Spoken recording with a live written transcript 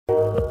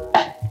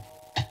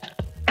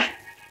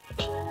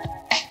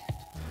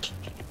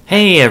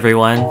Hey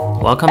everyone,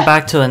 welcome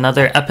back to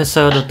another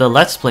episode of the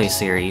Let's Play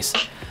series.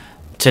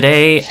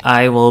 Today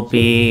I will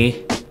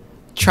be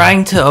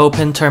trying to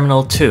open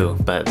Terminal 2,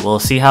 but we'll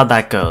see how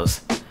that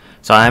goes.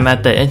 So I'm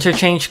at the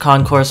Interchange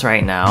Concourse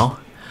right now.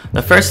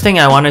 The first thing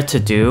I wanted to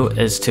do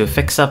is to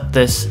fix up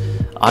this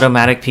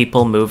automatic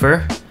people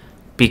mover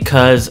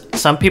because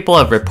some people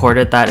have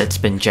reported that it's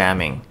been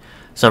jamming.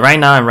 So right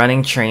now I'm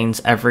running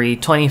trains every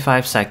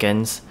 25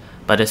 seconds.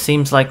 But it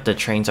seems like the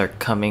trains are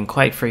coming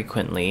quite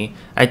frequently.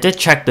 I did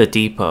check the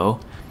depot,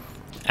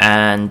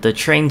 and the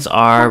trains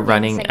are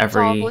running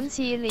every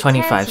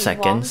 25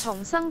 seconds.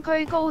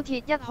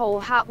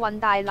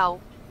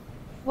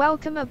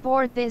 Welcome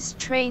aboard this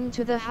train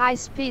to the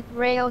high-speed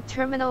rail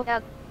terminal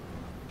at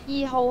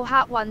 2號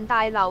客運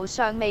大樓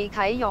尚未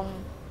啟用.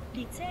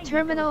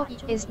 Terminal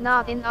is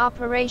not in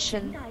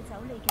operation.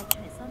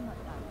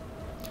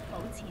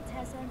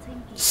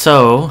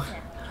 So,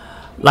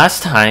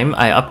 last time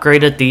I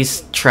upgraded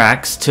these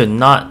tracks to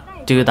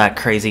not do that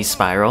crazy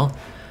spiral,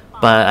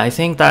 but I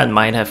think that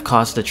might have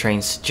caused the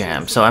trains to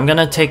jam. So I'm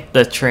gonna take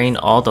the train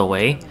all the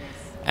way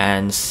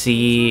and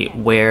see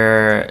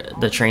where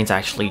the trains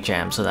actually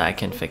jam so that I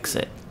can fix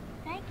it.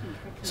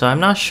 So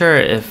I'm not sure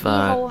if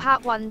not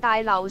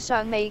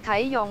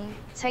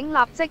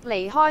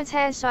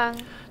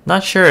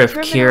sure if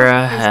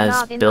Kira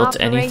has built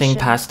anything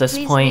past this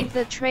point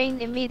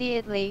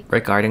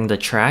regarding the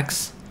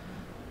tracks.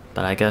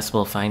 But I guess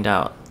we'll find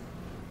out.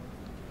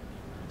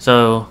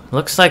 So,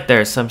 looks like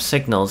there's some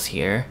signals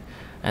here.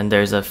 And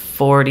there's a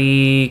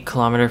 40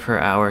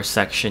 km/h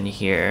section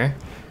here.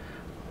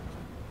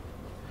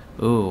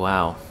 Ooh,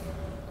 wow.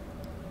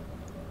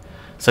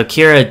 So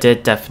Kira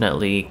did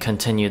definitely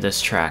continue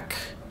this track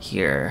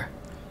here.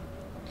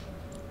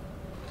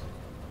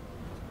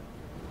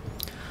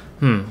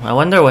 I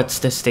wonder what's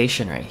this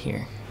station right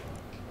here.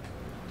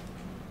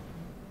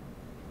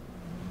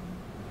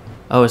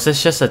 Oh, is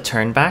this just a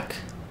turn back?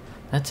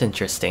 That's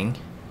interesting.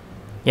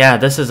 Yeah,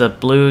 this is a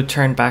blue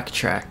turn back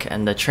track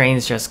and the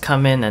trains just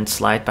come in and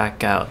slide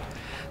back out.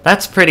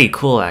 That's pretty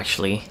cool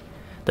actually.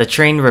 The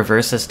train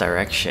reverses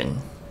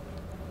direction.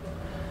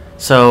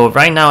 So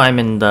right now I'm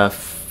in the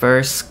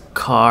first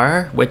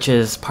car, which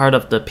is part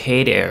of the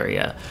paid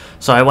area.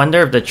 So I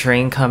wonder if the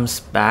train comes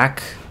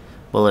back,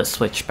 will it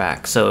switch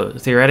back? So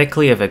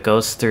theoretically if it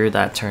goes through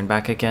that turn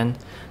back again,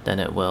 then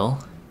it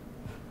will.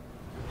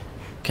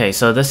 Okay,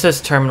 so this is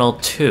Terminal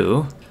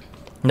 2.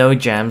 No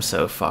jam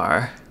so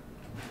far.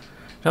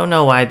 Don't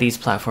know why these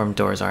platform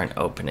doors aren't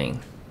opening.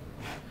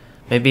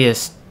 Maybe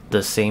it's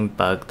the same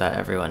bug that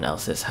everyone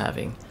else is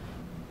having.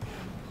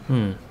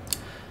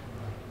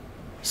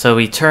 So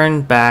we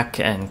turn back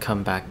and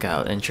come back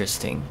out.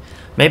 Interesting.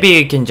 Maybe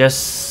you can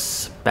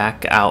just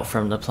back out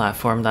from the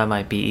platform. That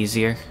might be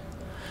easier.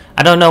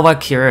 I don't know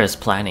what Kira is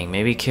planning.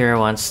 Maybe Kira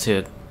wants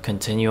to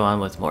continue on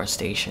with more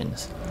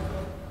stations.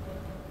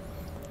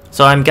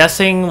 So I'm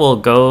guessing we'll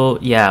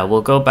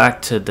go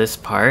back to this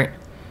part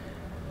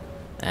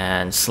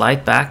and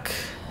slide back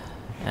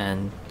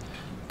and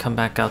come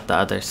back out the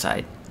other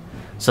side.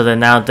 So then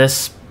now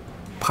this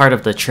part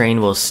of the train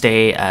will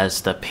stay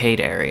as the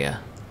paid area.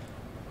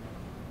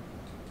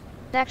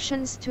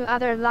 Connections to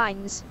other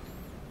lines.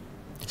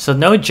 So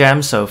no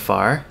jam so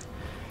far,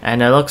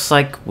 and it looks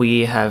like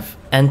we have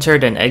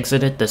entered and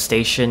exited the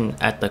station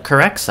at the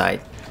correct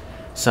side.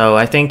 So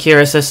I think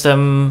Kira's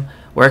system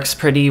works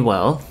pretty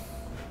well.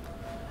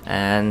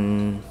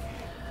 And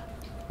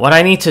what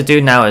I need to do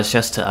now is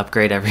just to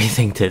upgrade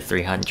everything to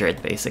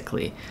 300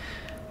 basically.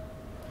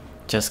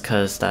 Just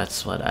cause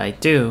that's what I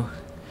do.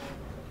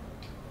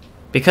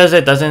 Because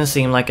it doesn't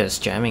seem like it's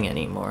jamming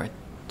anymore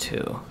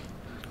too.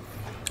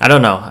 I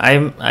don't know.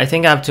 I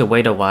think I have to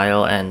wait a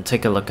while and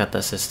take a look at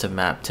the system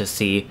map to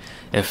see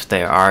if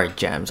there are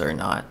jams or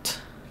not.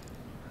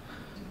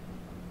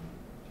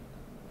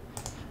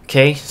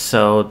 Okay,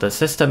 so the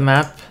system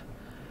map.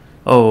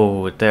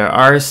 Oh, there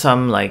are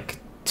some like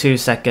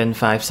 2-second,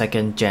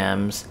 5-second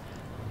jams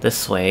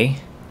this way.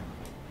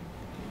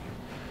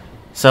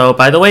 So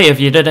by the way, if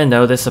you didn't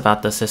know this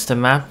about the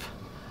system map,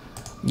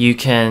 you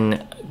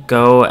can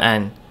go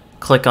and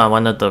click on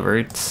one of the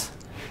routes,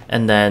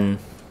 and then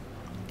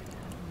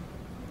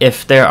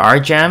if there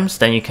are jams,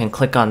 then you can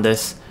click on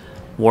this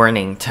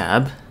warning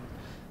tab.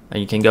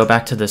 You can go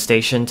back to the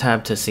station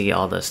tab to see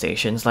all the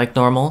stations like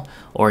normal,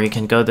 or you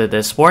can go to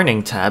this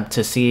warning tab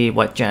to see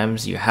what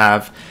jams you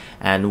have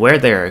and where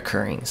they're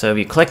occurring. So if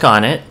you click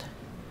on it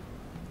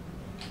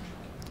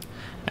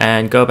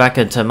and go back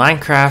into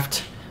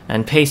Minecraft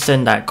and paste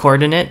in that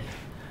coordinate,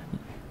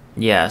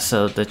 yeah,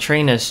 so the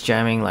train is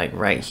jamming like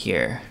right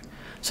here.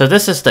 So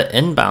this is the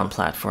inbound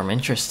platform.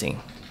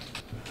 Interesting.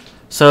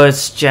 So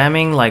it's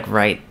jamming like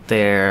right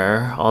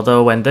there,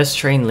 although when this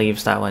train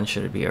leaves, that one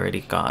should be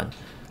already gone.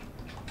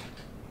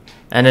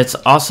 And it's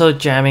also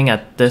jamming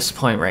at this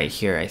point right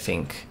here, I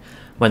think,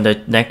 when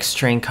the next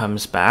train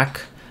comes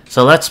back.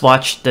 So let's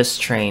watch this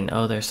train.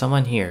 Oh, there's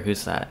someone here.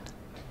 Who's that?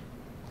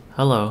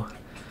 Hello.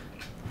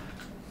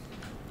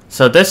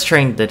 So this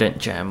train didn't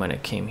jam when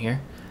it came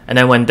here. And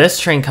then when this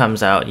train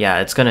comes out, yeah,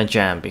 it's gonna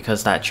jam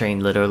because that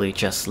train literally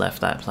just left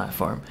that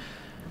platform.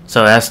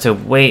 So it has to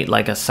wait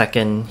like a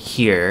second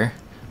here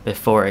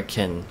before it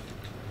can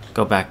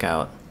go back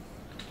out.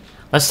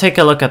 Let's take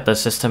a look at the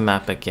system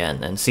map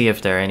again and see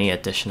if there are any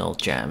additional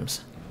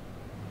jams.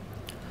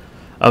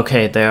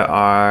 Okay, there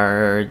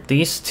are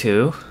these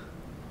two.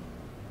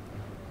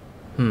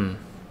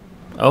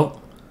 Oh,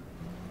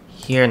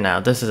 here now,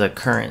 this is a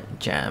current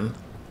jam.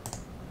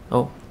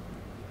 Oh,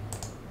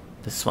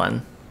 this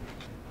one.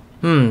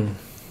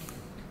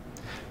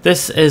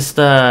 This is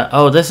the,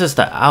 oh, this is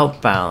the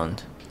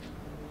outbound.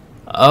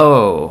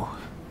 Oh,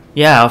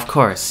 yeah, of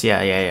course,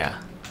 yeah.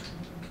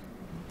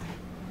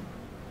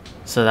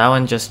 So that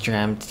one just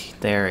jammed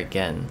there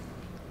again.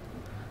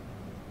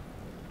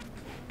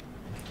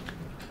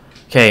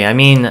 Okay, I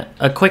mean,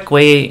 a quick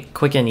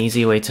and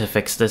easy way to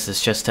fix this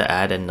is just to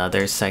add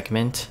another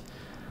segment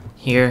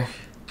here.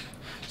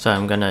 So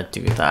I'm gonna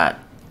do that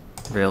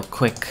real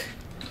quick.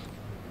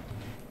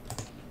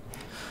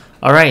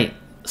 Alright,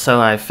 so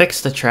I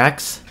fixed the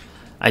tracks.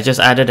 I just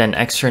added an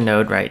extra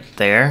node right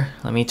there.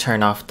 Let me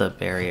turn off the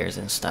barriers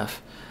and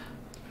stuff.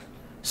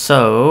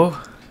 So,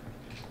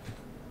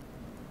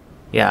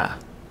 yeah.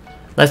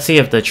 Let's see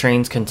if the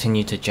trains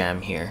continue to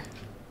jam here.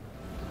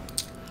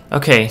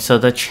 Okay, so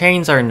the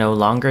trains are no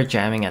longer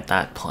jamming at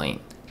that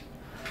point.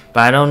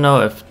 But I don't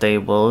know if they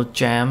will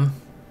jam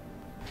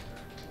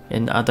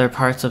in other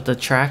parts of the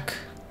track.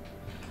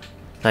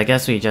 I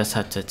guess we just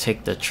have to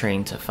take the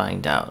train to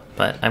find out.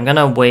 But I'm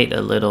gonna wait a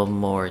little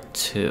more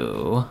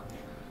too.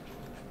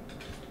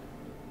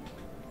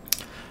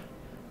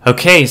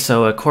 Okay,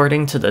 so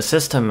according to the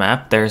system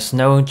map, there's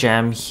no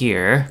jam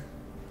here,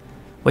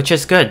 which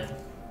is good.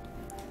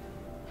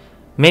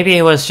 Maybe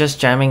it was just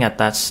jamming at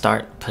that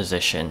start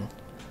position.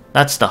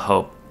 That's the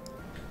hope.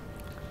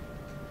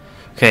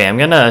 Okay, I'm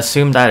gonna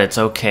assume that it's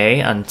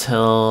okay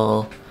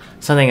until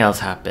something else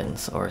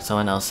happens or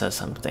someone else says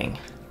something.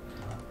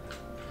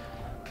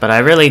 But I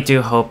really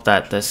do hope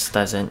that this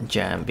doesn't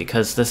jam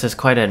because this is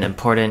quite an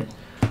important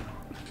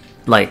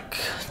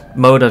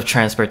mode of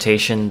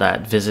transportation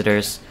that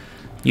visitors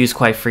use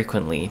quite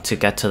frequently to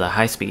get to the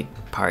high-speed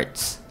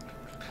parts.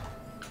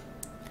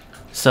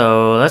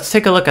 So let's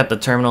take a look at the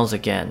terminals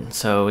again.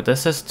 So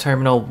this is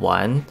Terminal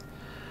 1.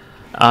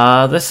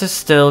 This is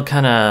still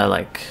kind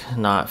of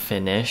not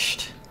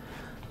finished,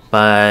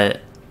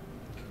 but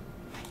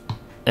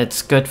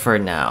it's good for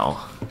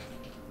now.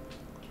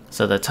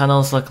 So the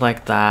tunnels look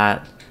like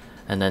that,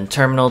 and then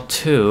Terminal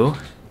 2,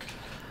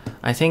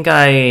 I think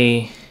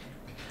I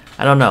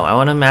don't know, I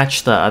want to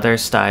match the other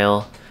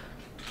style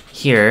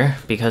here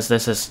because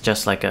this is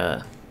just like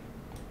a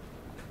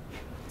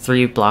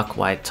 3-block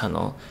wide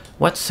tunnel.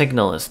 What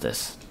signal is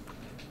this?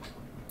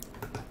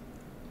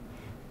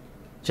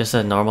 Just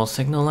a normal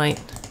signal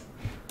light?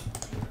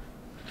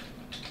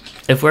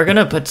 If we're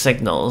gonna put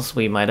signals,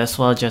 we might as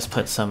well just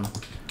put some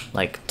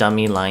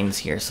dummy lines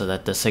here so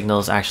that the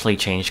signals actually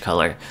change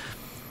color.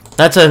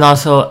 That's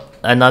also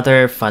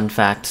another fun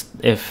fact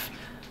if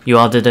you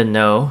all didn't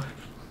know.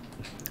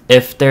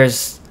 If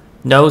there's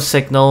no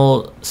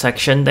signal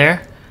section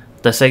there,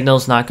 the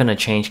signal's not going to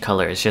change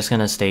color, it's just going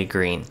to stay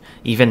green,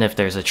 even if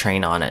there's a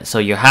train on it. So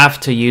you have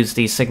to use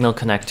these signal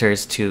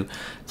connectors to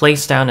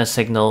place down a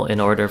signal in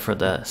order for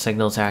the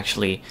signal to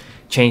actually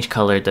change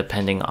color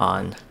depending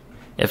on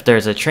if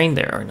there's a train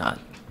there or not.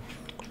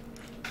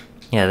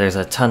 Yeah, there's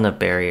a ton of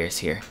barriers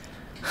here.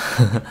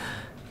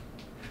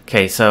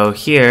 Okay, so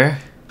here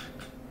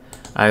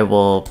I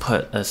will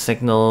put a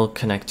signal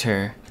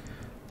connector.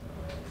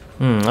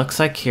 Looks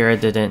like Kira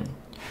didn't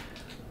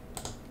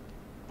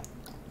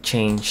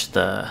change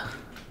the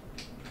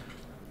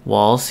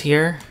walls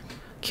here.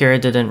 Kira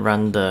didn't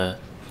run the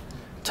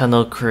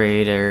tunnel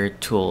creator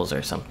tools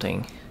or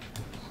something.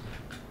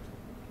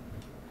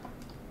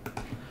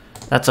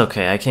 That's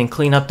okay, I can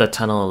clean up the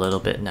tunnel a little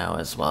bit now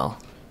as well.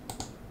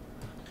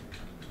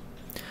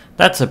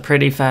 That's a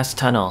pretty fast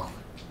tunnel.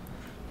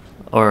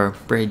 Or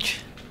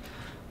bridge.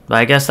 But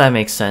I guess that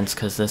makes sense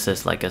because this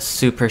is like a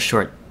super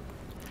short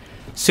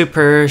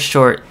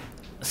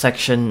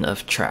section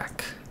of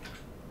track.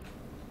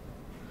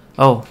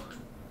 Oh,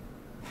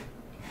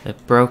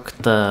 it broke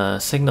the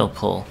signal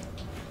pole.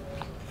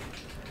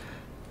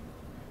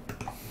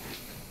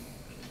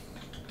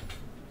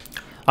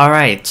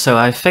 Alright, so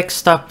I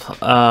fixed up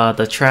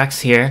the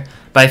tracks here.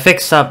 By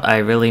fixed up, I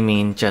really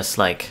mean just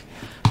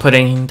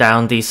putting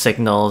down these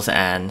signals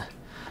and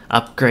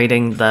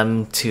upgrading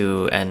them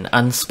to an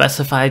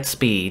unspecified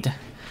speed.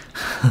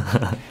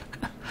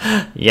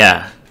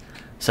 Yeah.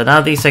 So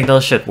now these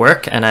signals should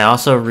work, and I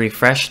also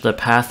refreshed the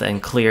path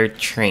and cleared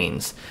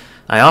trains.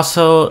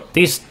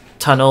 These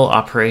tunnel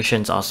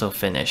operations also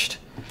finished.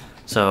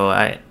 So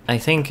I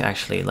think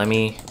actually, let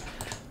me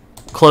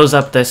close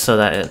up this so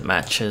that it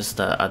matches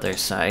the other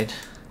side.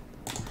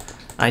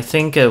 I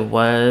think it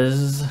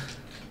was,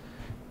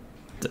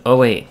 oh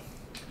wait,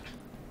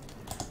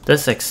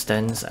 this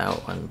extends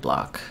out 1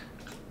 block.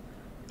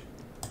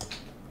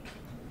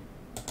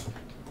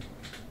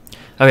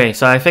 Okay,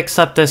 so I fixed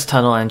up this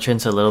tunnel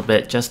entrance a little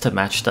bit just to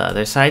match the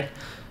other side.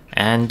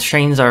 And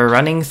trains are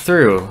running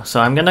through. So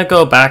I'm gonna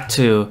go back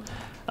to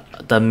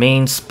the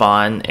main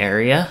spawn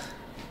area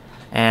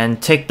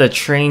and take the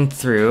train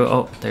through.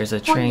 Oh, there's a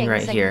train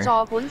right here.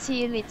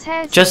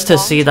 Just to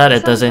see that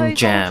it doesn't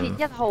jam.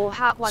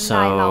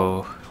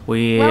 So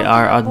we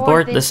are on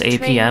board this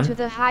APM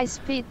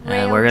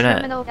and we're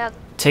gonna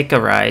take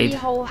a ride.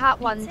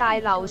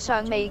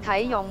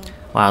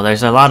 Wow,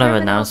 there's a lot of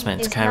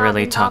announcements. Can't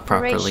really talk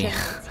properly.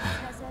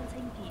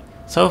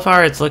 So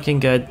far it's looking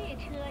good.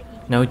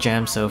 No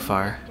jam so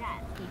far.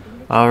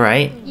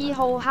 Alright.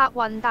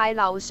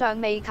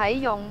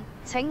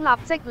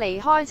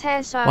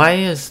 Why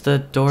is the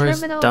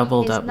doors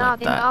doubled up like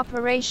that?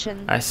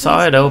 I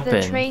saw it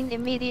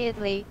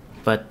open,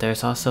 but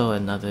there's also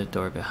another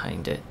door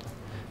behind it.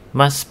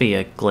 Must be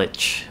a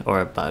glitch or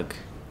a bug.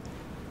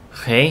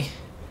 Okay.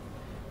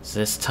 Is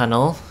this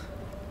tunnel?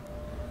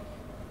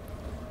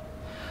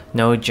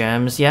 No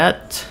jams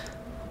yet.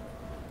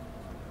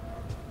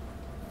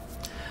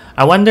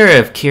 I wonder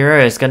if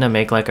Kira is gonna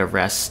make like a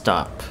rest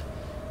stop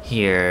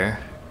here,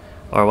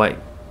 or what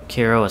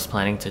Kira was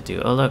planning to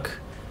do. Oh look,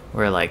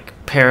 we're like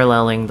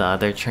paralleling the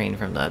other train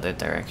from the other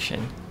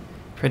direction.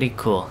 Pretty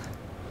cool.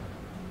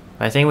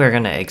 I think we're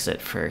gonna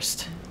exit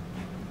first.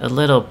 A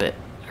little bit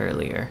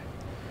earlier.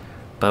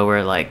 But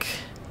we're like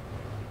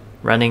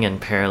running in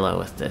parallel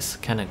with this.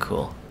 Kinda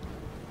cool.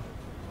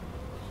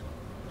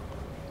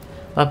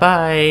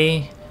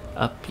 Bye-bye!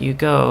 Up you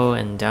go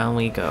and down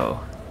we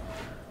go.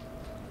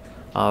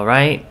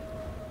 Alright.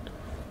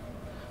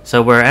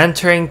 So we're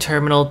entering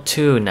Terminal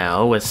 2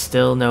 now with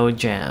still no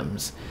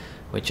jams,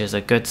 which is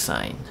a good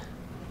sign.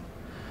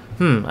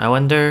 I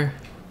wonder...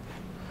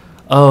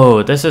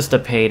 Oh, this is the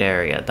paid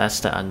area. That's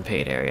the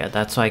unpaid area.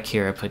 That's why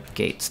Kira put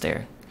gates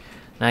there.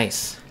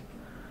 Nice.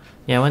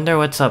 Yeah, I wonder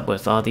what's up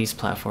with all these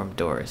platform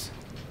doors.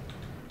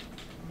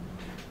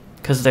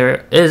 Because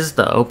there is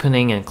the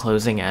opening and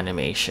closing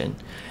animation.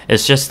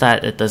 It's just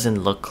that it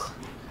doesn't look...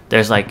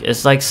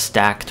 It's like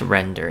stacked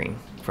rendering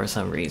for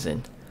some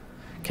reason.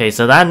 Okay,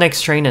 so that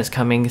next train is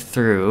coming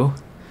through,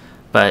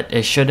 but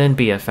it shouldn't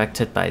be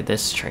affected by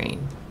this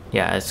train.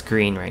 Yeah, it's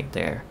green right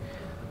there.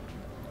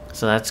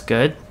 So that's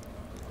good.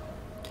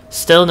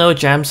 Still no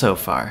jam so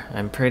far.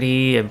 I'm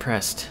pretty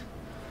impressed.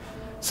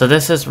 So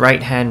this is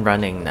right-hand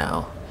running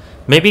now.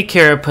 Maybe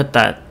Kira put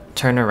that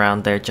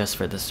turnaround there just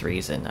for this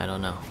reason. I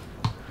don't know.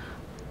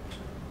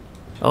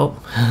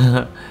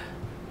 Oh.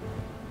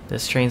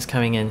 This train's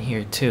coming in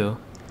here too.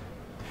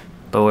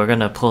 But we're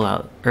gonna pull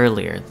out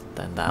earlier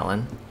than that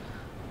one.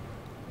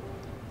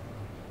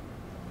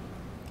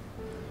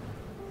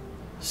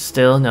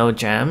 Still no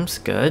jams,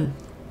 good.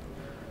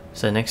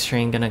 Is the next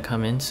train gonna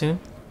come in soon?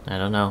 I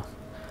don't know.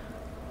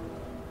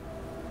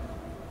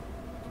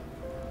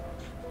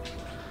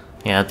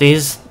 Yeah,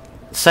 these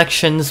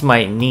sections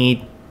might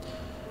need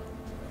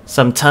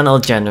some tunnel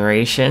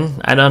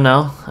generation. I don't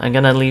know. I'm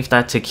gonna leave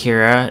that to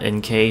Kira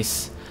in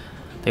case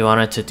they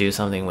wanted to do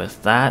something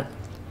with that.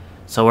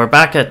 So we're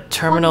back at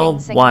Terminal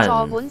 1.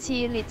 Okay.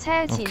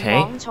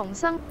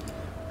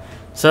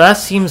 So that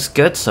seems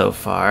good so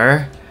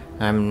far.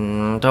 I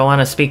don't want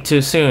to speak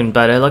too soon,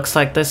 but it looks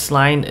like this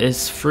line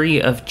is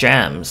free of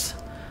jams.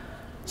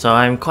 So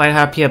I'm quite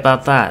happy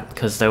about that,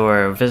 because there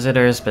were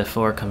visitors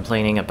before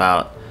complaining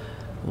about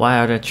why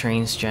are the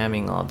trains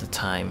jamming all the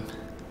time.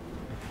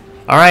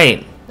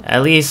 Alright,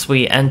 at least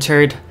we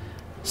entered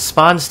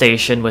spawn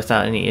station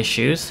without any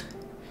issues.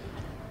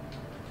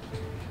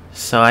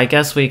 So I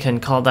guess we can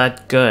call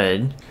that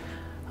good.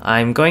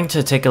 I'm going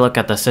to take a look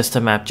at the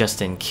system map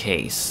just in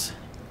case.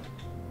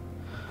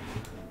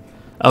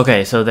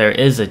 Okay, so there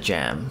is a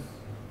jam.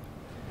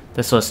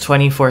 This was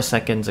 24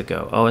 seconds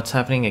ago. Oh, it's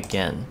happening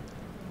again.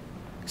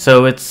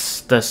 So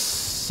it's the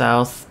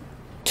south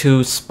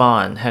to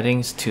spawn,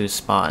 headings to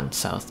spawn,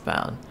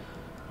 southbound.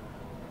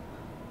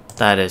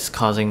 That is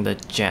causing the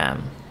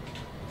jam.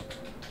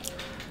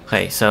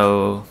 Okay,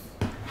 so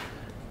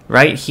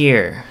right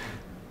here.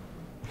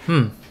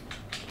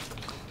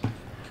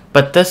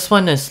 But this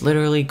one is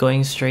literally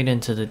going straight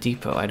into the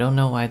depot. I don't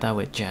know why that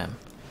would jam.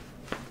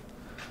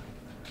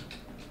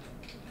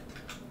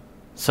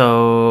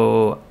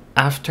 So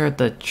after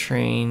the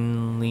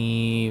train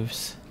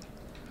leaves...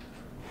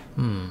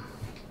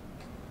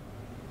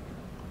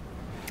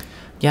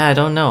 Yeah, I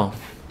don't know.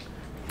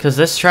 Because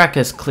this track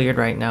is cleared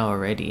right now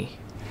already.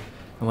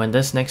 And when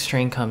this next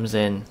train comes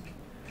in...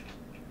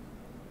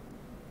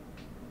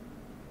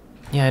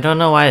 Yeah, I don't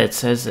know why it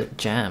says it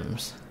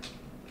jams.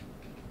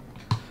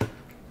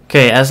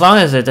 Okay, as long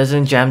as it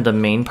doesn't jam the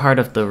main part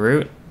of the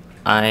route,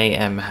 I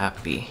am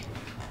happy.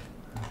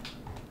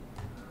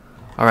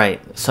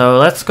 Alright, so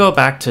let's go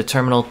back to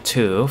Terminal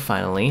 2,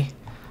 finally.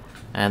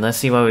 And let's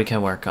see what we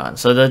can work on.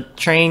 So the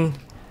train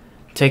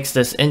takes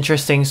this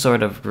interesting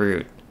sort of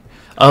route.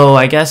 Oh,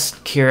 I guess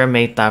Kira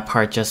made that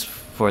part just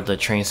for the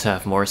trains to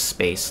have more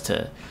space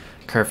to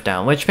curve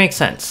down, which makes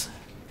sense.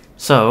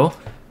 So,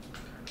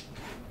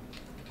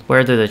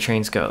 where do the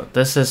trains go?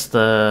 This is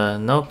the...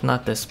 Nope,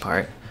 not this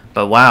part.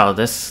 But wow,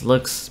 this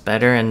looks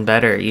better and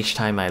better each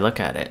time I look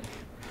at it.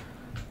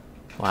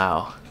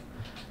 Wow.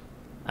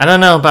 I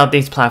don't know about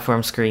these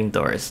platform screen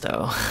doors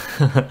though.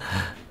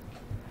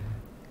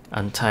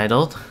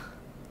 Untitled.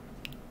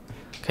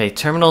 Okay,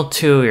 terminal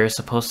 2, you're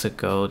supposed to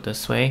go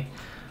this way,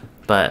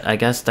 but I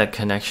guess that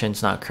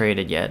connection's not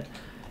created yet.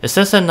 Is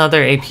this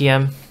another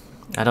APM?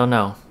 I don't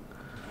know.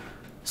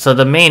 So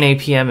the main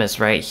APM is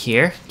right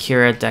here.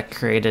 Kira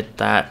decorated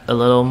that a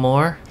little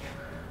more.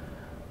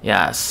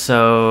 Yeah,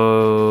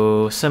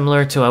 so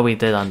similar to what we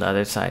did on the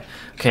other side.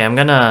 Okay, I'm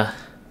gonna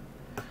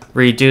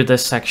redo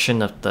this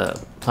section of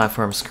the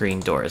platform screen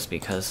doors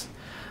because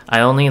I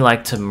only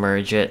like to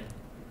merge it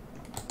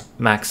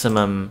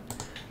maximum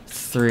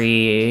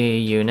 3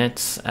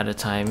 units at a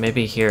time.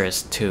 Maybe here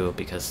is 2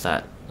 because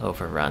that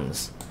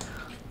overruns.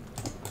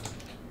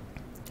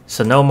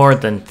 So no more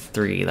than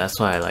 3,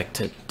 that's what I like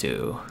to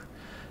do.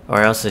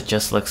 Or else it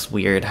just looks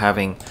weird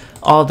having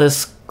all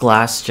this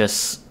glass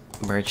just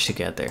merged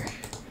together.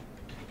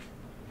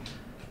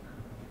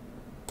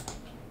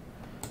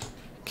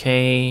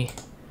 Okay,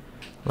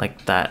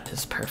 like that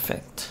is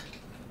perfect.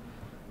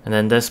 And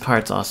then this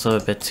part's also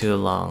a bit too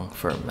long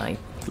for my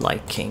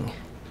liking.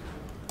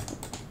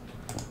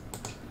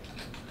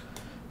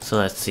 So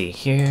let's see,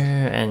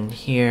 here and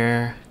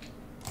here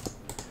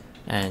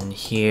and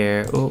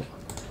here. Ooh.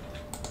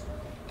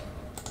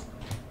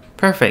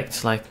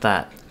 Perfect, like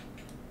that.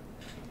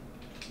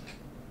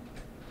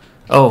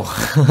 Oh,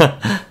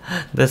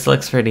 this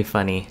looks pretty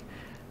funny.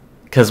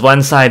 Because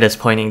one side is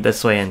pointing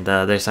this way and the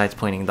other side's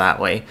pointing that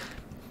way.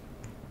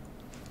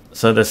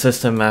 So the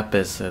system map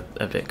is a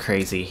bit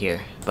crazy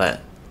here.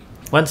 But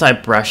once I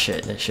brush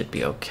it, it should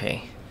be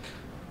okay.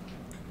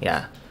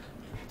 Yeah.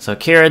 So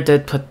Kira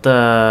did put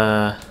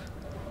the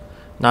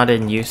not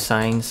in use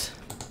signs.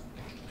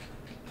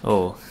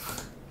 Oh.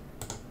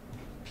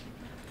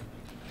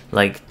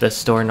 Like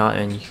this door not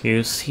in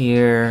use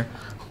here.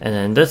 And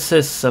then this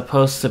is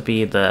supposed to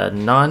be the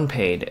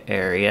non-paid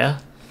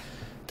area.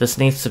 This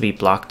needs to be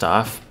blocked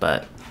off,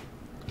 but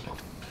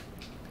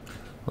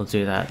we'll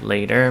do that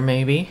later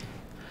maybe.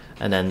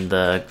 And then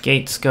the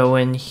gates go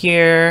in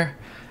here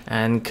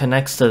and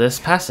connects to this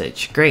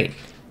passage. Great.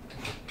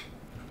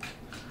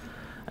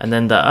 And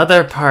then the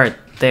other part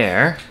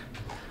there,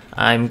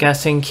 I'm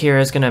guessing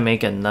Kira's gonna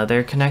make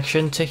another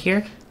connection to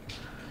here.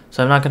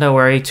 So I'm not gonna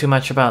worry too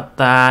much about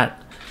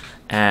that.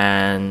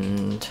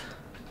 And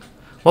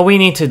what we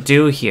need to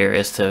do here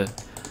is to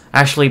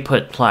actually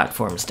put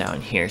platforms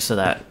down here so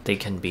that they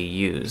can be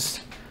used.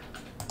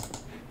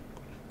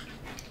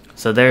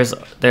 So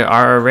there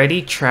are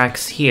already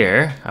tracks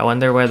here. I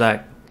wonder where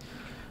that...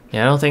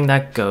 Yeah, I don't think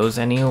that goes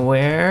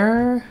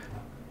anywhere.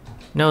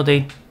 No,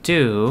 they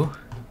do.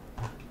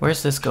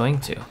 Where's this going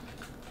to?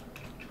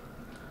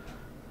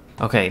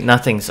 Okay,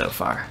 nothing so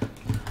far.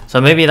 So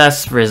maybe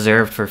that's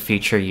reserved for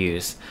future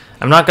use.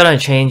 I'm not gonna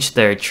change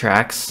their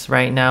tracks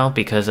right now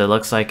because it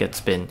looks like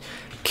it's been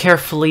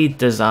carefully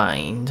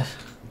designed.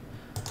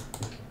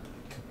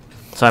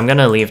 So I'm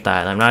gonna leave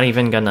that. I'm not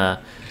even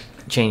gonna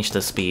change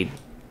the speed.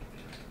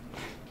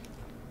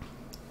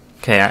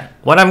 Okay,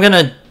 what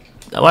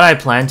I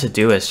plan to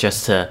do is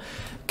just to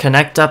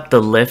connect up the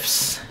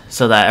lifts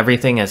so that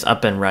everything is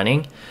up and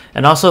running,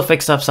 and also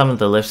fix up some of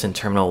the lifts in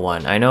Terminal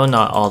 1. I know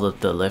not all of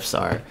the lifts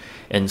are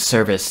in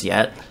service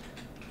yet,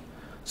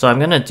 so I'm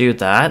gonna do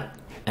that,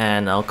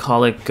 and I'll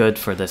call it good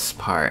for this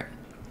part.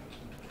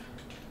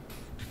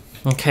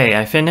 Okay,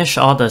 I finished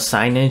all the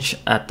signage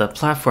at the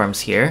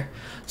platforms here,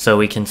 so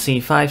we can see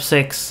 5,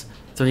 6,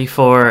 3,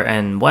 4,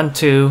 and 1,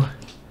 2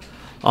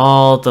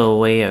 all the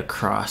way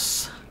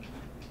across.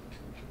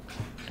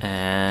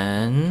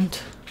 And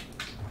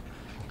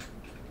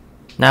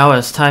now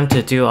it's time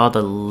to do all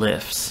the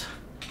lifts.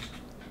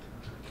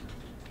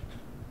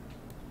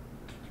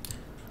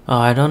 Oh,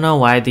 I don't know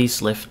why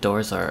these lift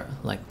doors are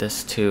like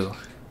this too.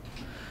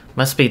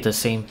 Must be the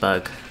same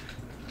bug.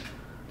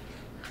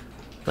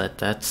 But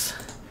that's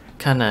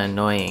kinda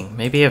annoying.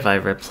 Maybe if I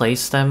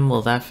replace them,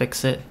 will that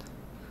fix it?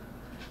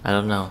 I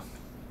don't know.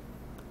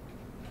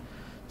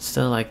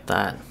 Still like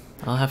that.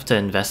 I'll have to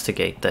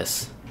investigate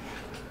this.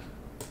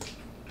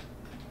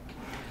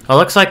 Well,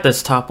 looks like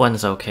this top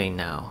one's okay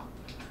now.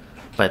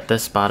 But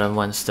this bottom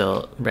one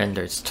still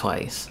renders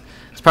twice.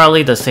 It's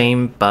probably the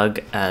same bug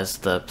as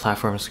the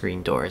platform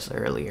screen doors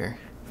earlier.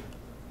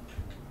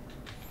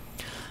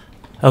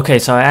 Okay,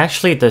 so I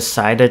actually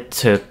decided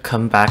to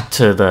come back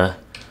to the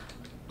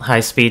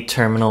high-speed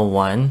Terminal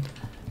 1,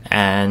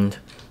 and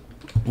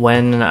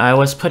when I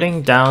was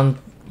putting down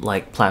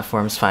like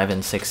platforms 5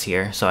 and 6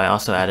 here, so I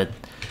also added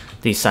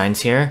these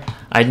signs here,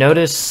 I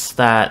noticed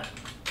that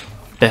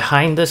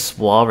behind this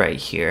wall right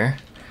here,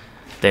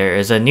 there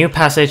is a new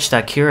passage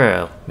that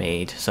Kira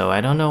made, so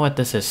I don't know what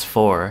this is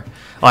for.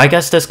 Oh, I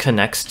guess this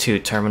connects to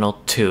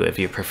Terminal 2 if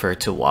you prefer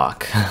to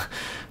walk.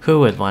 Who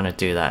would want to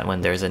do that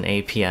when there's an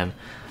APM?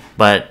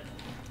 But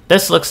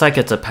this looks like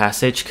it's a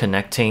passage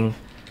connecting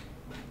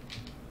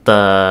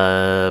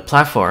the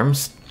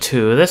platforms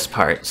to this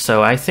part.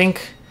 So I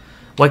think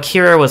what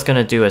Kira was going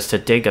to do is to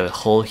dig a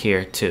hole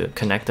here to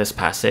connect this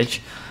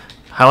passage.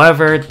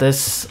 However,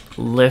 this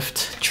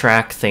lift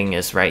track thing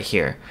is right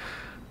here.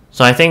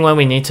 So I think what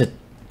we need to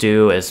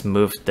do is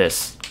move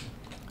this.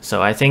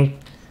 So I think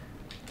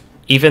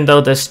even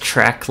though this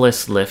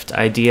trackless lift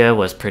idea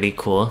was pretty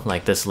cool,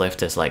 like this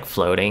lift is like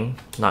floating,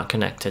 not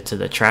connected to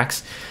the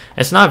tracks,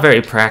 it's not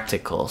very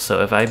practical.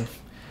 So if I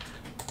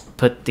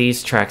put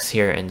these tracks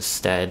here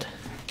instead,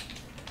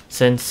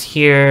 since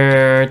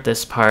here,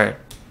 this part,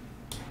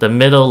 the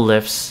middle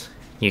lifts,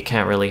 you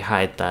can't really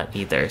hide that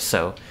either.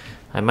 So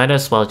I might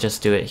as well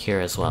just do it here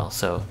as well.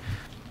 So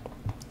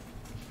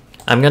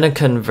I'm gonna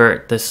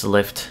convert this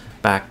lift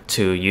back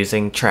to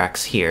using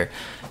tracks here,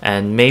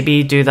 and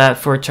maybe do that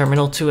for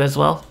Terminal 2 as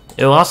well.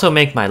 It will also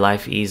make my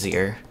life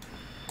easier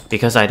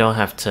because I don't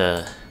have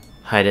to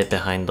hide it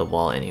behind the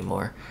wall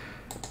anymore.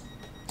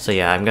 So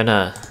yeah, I'm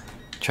gonna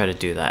try to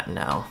do that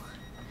now.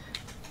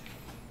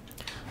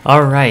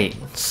 Alright,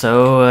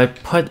 so I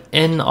put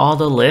in all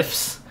the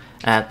lifts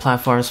at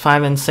platforms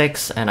 5 and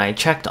 6, and I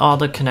checked all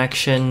the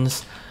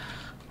connections.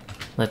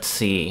 Let's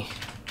see.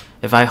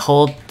 If I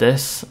hold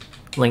this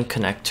link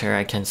connector,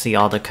 I can see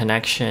all the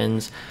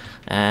connections,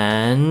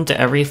 and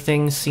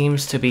everything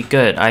seems to be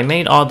good. I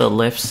made all the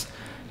lifts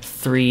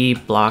 3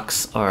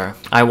 blocks, or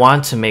I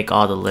want to make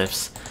all the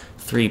lifts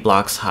 3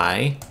 blocks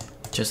high,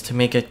 just to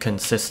make it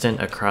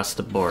consistent across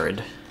the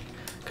board.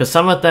 Because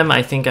some of them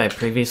I think I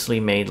previously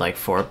made like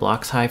 4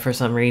 blocks high for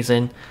some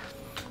reason,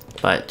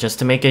 but just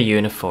to make it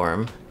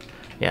uniform.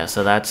 Yeah,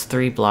 so that's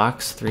 3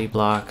 blocks, 3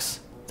 blocks,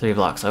 3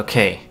 blocks.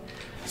 Okay,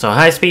 so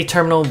high-speed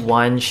terminal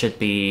 1 should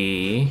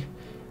be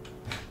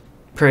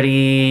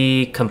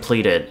pretty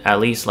completed, at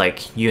least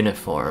like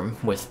uniform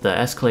with the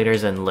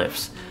escalators and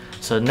lifts.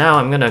 So now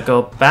I'm gonna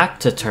go back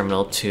to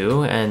terminal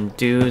 2 and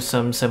do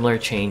some similar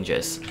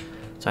changes.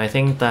 So I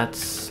think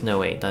that's, no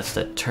wait, that's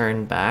the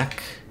turn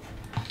back.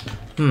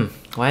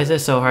 Why is it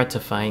so hard to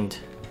find?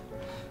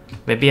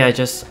 Maybe I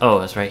just,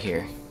 oh, it's right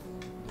here.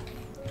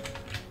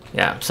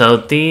 Yeah, so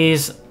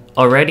these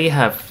already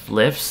have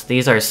lifts.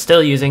 These are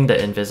still using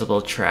the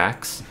invisible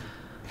tracks,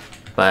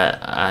 but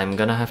I'm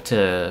gonna have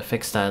to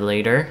fix that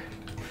later.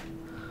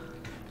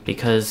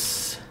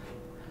 Because,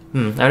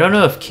 I don't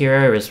know if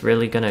Kira is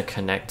really gonna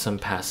connect some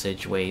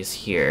passageways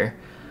here.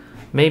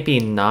 Maybe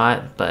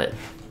not, but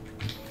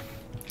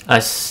I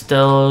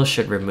still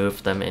should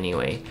remove them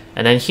anyway.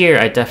 And then here,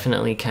 I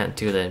definitely can't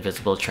do the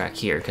invisible track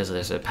here because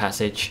there's a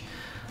passage.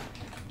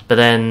 But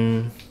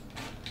then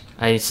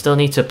I still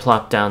need to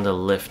plop down the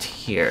lift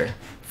here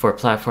for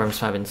platforms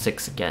 5 and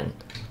 6 again.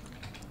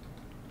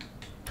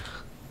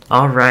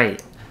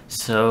 Alright,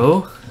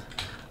 so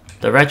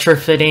the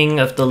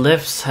retrofitting of the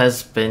lifts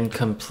has been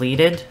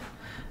completed.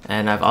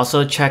 And I've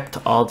also checked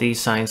all these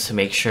signs to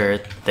make sure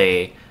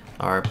they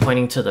are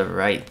pointing to the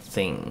right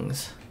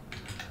things.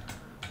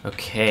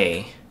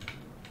 Okay.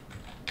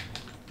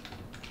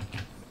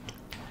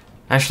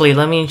 Actually,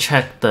 let me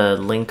check the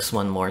links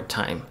one more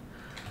time.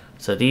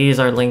 So these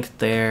are linked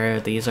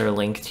there, these are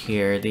linked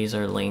here, these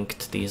are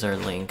linked, these are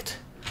linked.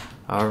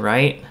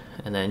 Alright,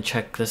 and then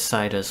check this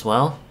side as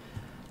well,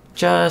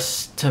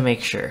 just to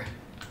make sure.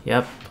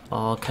 Yep,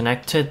 all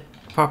connected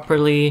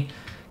properly.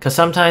 Because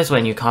sometimes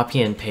when you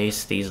copy and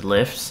paste these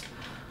lifts,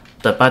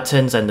 the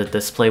buttons and the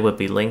display would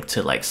be linked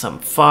to like some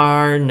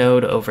far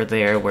node over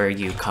there where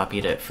you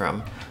copied it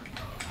from.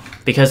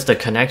 Because the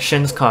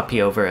connections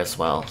copy over as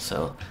well,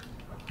 so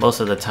most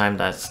of the time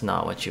that's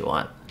not what you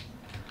want.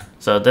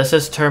 So this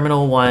is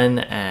terminal 1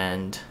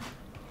 and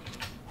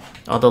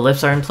all the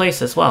lifts are in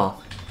place as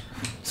well.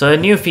 So a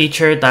new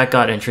feature that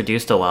got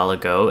introduced a while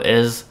ago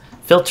is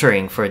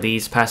filtering for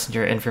these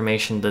passenger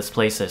information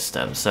display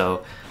systems.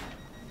 So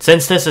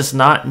since this is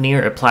not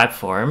near a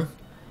platform,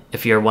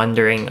 if you're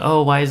wondering,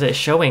 oh, why is it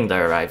showing the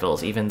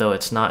arrivals even though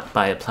it's not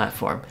by a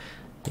platform?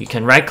 You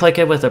can right-click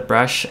it with a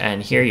brush,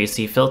 and here you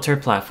see filter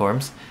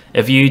platforms.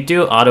 If you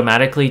do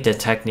automatically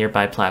detect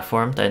nearby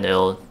platform, then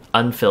it'll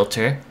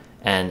unfilter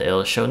and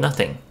it'll show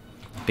nothing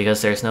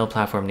because there's no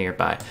platform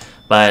nearby.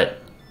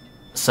 But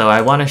so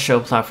I want to show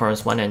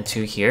platforms 1 and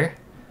 2 here.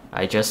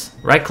 I just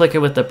right-click it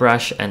with the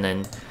brush and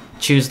then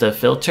choose the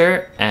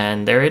filter,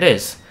 and there it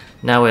is.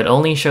 Now it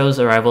only shows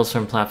arrivals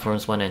from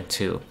platforms 1 and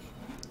 2.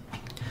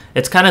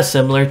 It's kind of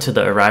similar to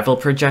the arrival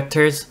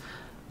projectors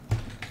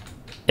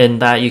in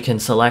that you can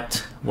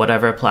select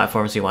whatever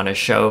platforms you want to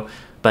show,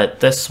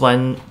 but this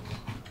one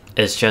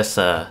is just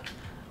a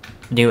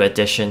new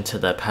addition to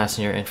the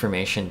passenger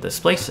information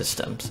display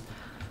systems.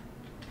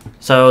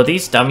 So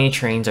these dummy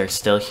trains are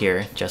still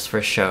here just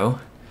for show.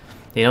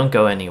 They don't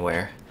go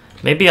anywhere.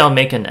 Maybe I'll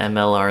make an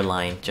MLR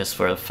line just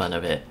for the fun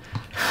of it.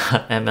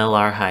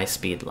 MLR high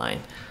speed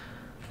line.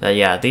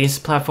 Yeah, these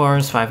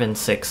platforms 5 and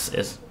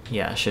 6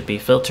 should be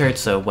filtered,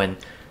 so when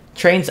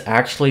trains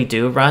actually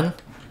do run,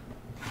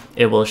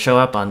 it will show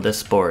up on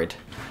this board.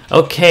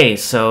 Okay,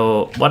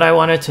 so what I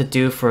wanted to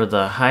do for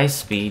the high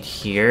speed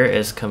here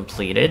is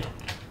completed.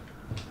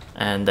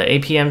 And the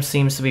APM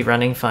seems to be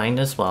running fine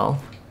as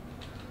well.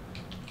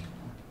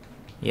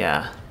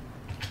 Yeah.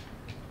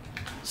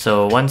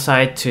 So one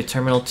side to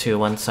terminal 2,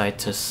 one side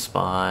to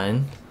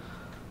spawn.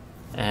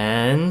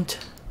 And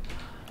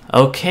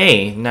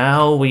okay,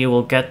 now we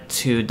will get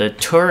to the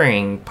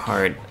touring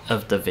part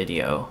of the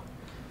video.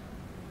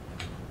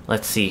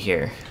 Let's see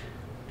here.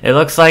 It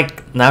looks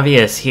like Navi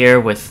is here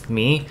with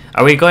me.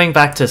 Are we going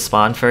back to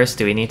spawn first?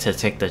 Do we need to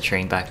take the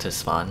train back to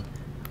spawn?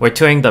 We're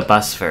touring the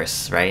bus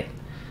first, right?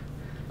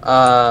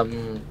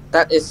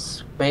 That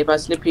is made by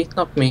Sleepy,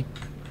 not me.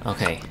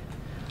 Okay.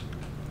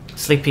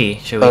 Sleepy,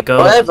 should we go?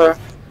 Whatever.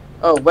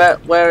 Oh,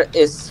 where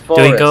is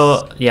Forest? Do we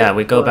go? Yeah,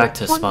 we go back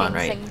to spawn,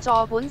 right? Wait a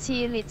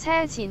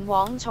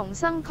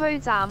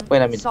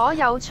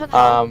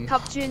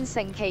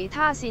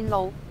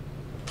minute.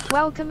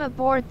 Welcome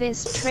aboard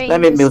this train Let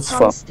me to mute Spawn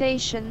for.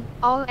 Station.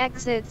 All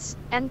exits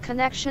and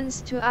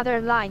connections to other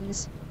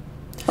lines.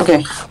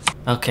 Okay.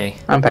 Okay.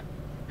 I'm back.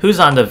 Who's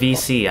on the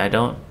VC? I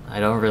don't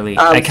really.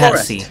 I can't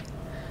Forest. see.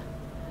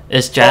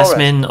 Is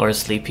Jasmine or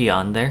Sleepy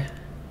on there?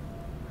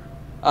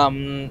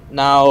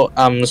 Now,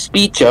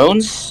 Speed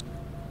Jones,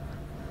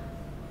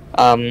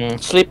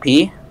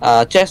 Sleepy,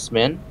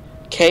 Jasmine,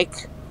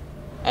 Cake,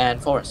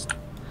 and Forest.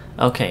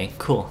 Okay,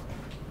 cool.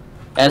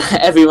 And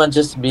everyone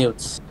just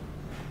mutes.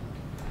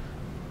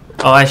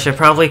 Oh, I should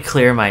probably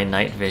clear my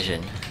night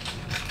vision.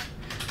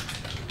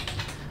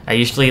 I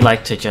usually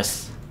like to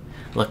just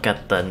look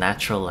at the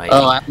natural lighting.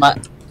 Oh,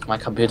 my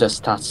computer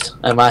starts,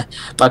 and my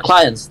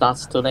client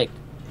starts to lag.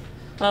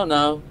 Oh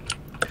no.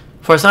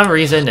 For some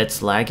reason,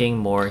 it's lagging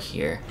more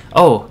here.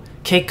 Oh,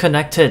 Cake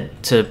connected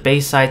to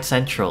Bayside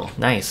Central.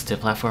 Nice, to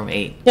platform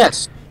 8.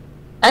 Yes.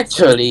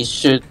 Actually,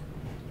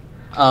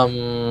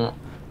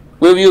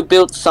 will you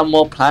build some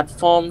more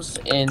platforms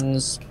in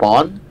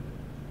Spawn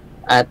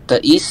at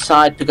the east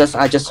side? Because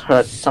I just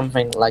heard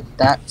something like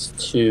that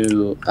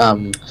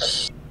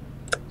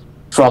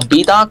from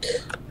B-Doc.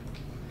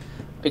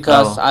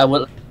 Because I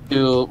would like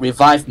to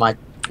revive my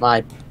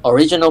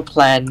original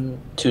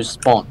plan to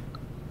Spawn.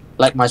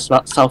 Like my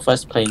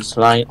Southwest Plains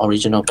line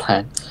original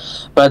plan.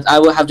 But I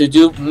will have to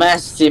do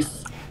massive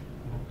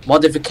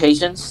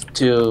modifications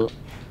to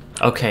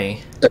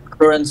the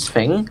current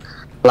thing.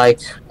 Like,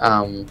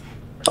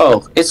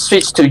 oh, it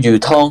switched to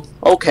Yutong.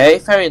 Okay,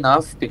 fair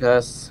enough,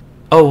 because...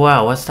 Oh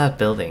wow, what's that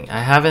building?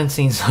 I haven't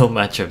seen so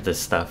much of this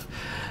stuff.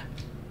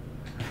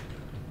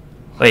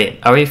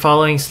 Wait, are we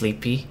following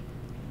Sleepy?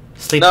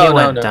 Sleepy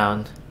went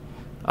down.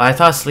 Oh, I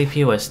thought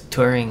Sleepy was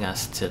touring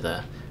us to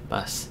the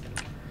bus.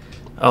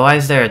 Oh, why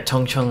is there a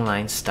Tongchong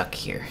line stuck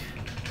here?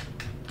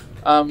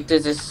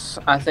 This is,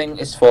 I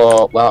think, is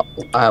for, well,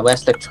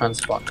 Westlake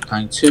Transport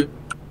 92.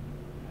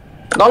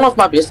 None of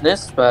my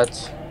business, but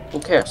who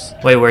cares?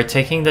 Wait, we're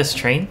taking this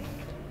train?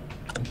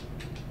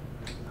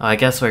 Oh, I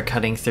guess we're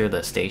cutting through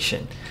the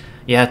station.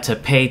 You had to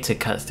pay to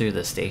cut through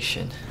the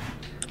station.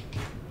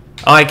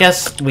 Oh, I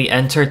guess we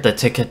entered the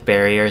ticket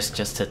barriers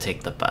just to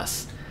take the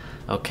bus.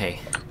 Okay.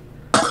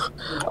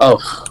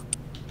 Oh.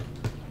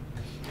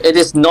 It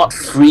is not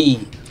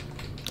free.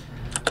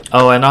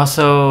 Oh, and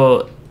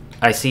also,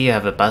 I see you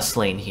have a bus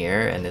lane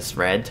here, and it's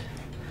red.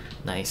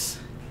 Nice.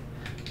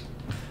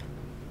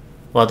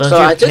 Well,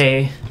 don't you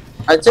pay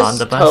on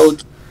the bus? I just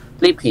told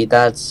Sleepy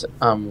that,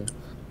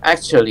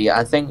 actually,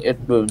 I think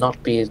it will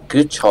not be a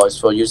good choice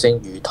for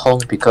using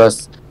Yutong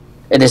because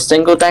it is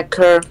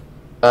single-decker,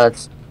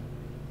 but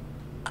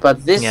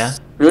this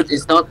route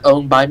is not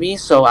owned by me,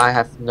 so I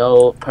have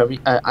no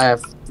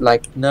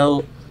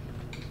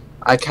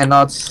I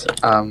cannot,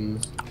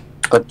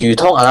 but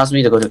Yutong allows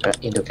me to go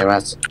into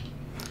garage.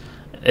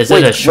 Is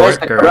it a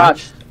short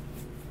garage?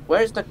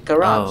 Where is the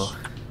garage? Oh.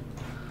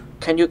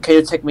 Can you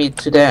take me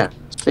to there,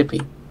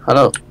 Sleepy?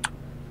 Hello.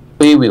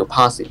 We will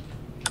pass it.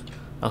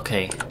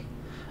 Okay.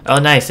 Oh,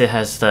 nice. It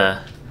has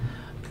the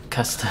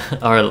custom,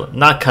 or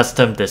not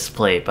custom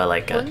display, but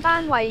like a...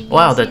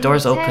 Wow, the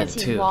door's open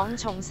too.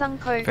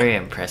 Very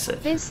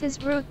impressive. This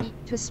is route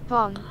to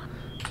Spawn.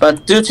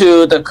 But due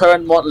to the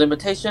current mod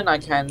limitation, I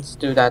can't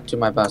do that to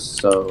my bus,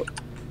 so...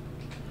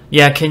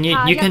 Yeah,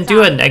 you can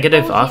do a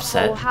negative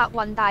offset.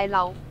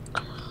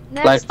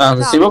 Like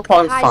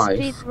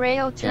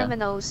 0.5.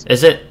 Yeah.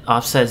 Is it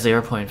offset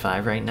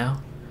 0.5 right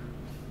now?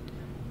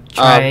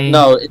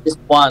 No, it is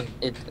 1.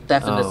 It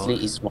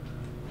definitely is 1.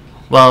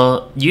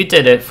 Well, you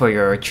did it for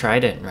your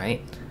Trident,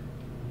 right?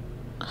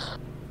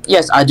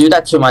 Yes, I do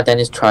that to my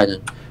Dennis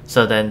Trident.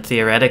 So then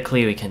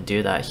theoretically we can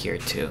do that here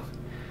too.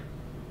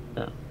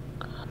 Yeah.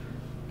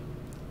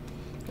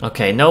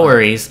 Okay, no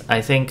worries.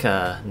 I think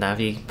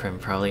Navi can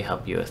probably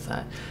help you with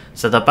that.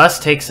 So the bus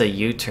takes a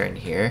U-turn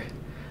here.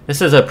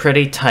 This is a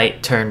pretty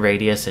tight turn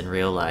radius in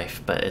real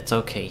life, but it's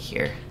okay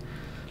here.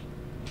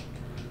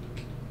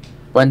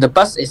 When the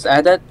bus is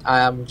added,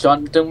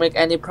 John don't make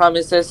any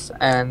promises,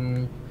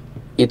 and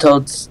he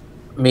told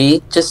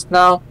me just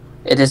now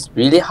it is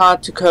really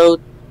hard to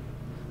code.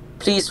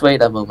 Please wait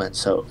a moment.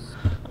 So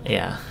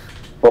yeah,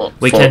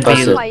 we can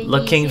be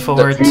looking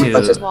forward to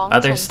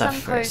other stuff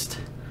first.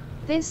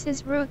 This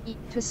is route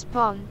to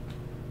Spawn.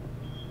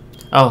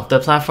 Oh, the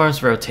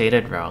platform's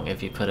rotated wrong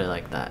if you put it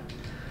like that.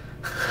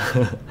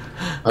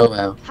 Oh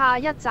well. 下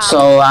一站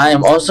So I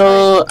am 重新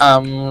also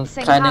乘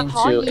客 planning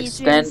可 to 以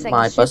轉 extend 乘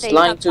my 雪 bus 地特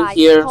line to 快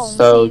here, 紅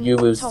so 線 you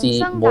will 重 see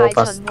生 more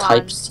大 bus 循環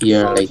types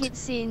here 蘇 later. 鐵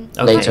線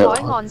Okay. 北 Later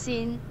海 on. 岸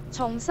線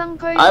重生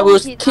區 I 高 will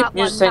鐵 keep 客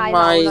運 using 大樓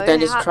my 旅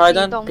Danish 客自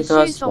Trident 動輸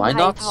because 送 why 系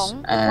not? 統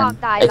或 And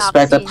大立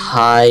expected 線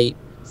high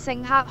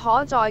乘客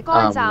可在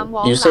該站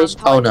往南 usage.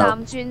 台 Oh no,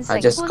 站轉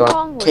I 乘 just 觀 got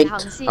光緩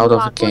kicked 行 out 線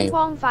of 或 the 觀 game.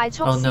 光快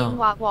速 Oh 線 no.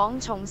 或往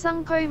重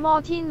生區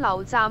摩天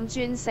樓站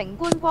轉乘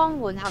觀光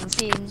緩行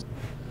線。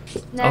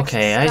Next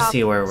Okay, I stop,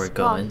 see where we're Spawn.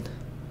 going.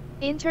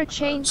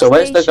 Interchange So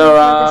where's the station for the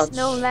garage?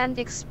 Snowland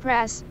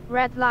Express,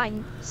 Red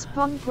Line,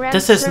 Spawn Grand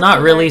This is not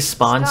Circular, really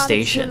Spawn Scottish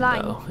Station,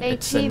 Line, though.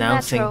 It's AP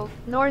announcing... Metro,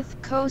 North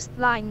Coast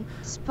Line,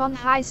 Spawn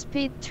High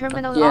Speed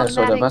Terminal Yeah, so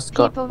the Automatic bus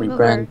got People Mover,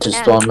 rebranded to and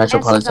Storm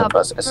Metropolitan S-Stop,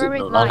 Bus as it no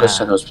Buried longer Line.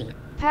 serves.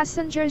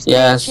 Passengers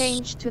Yes. may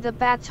change to the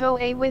Bateau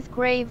A with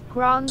Grave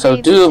Grande So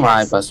do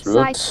my Vitesse, bus route.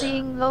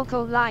 Sightseeing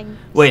Local Line.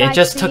 Wait, it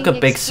just took a Sightseeing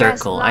big Express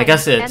circle. I Line,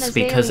 guess it's and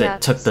because Azalea,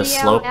 it took the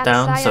CL slope at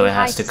down, so Sion it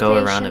has to Heights go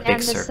around a Station big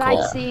and the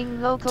circle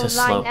Sightseeing Local to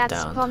Line slope at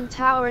down. Spawn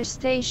Tower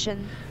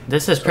Station.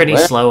 This is So pretty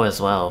where- slow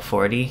as well,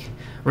 40.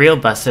 Real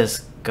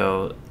buses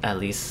go at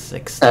least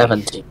 60.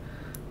 70.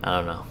 I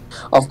don't know.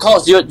 Of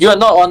course, you're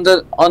not on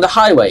the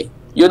highway.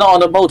 You're not on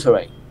the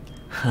motorway.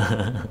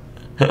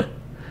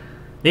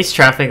 These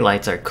traffic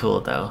lights are cool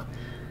though.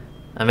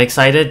 I'm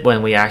excited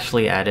when we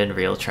actually add in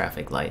real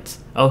traffic lights.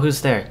 Oh,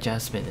 who's there?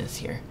 Jasmine is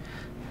here.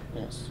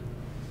 Yes.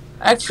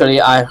 Actually,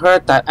 I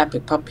heard that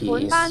Epic Puppy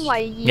本 is, 班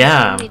為二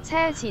Yeah, 線列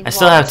車前 I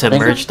still have to 往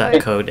merge 重生 that 區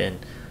code in.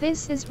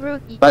 This is route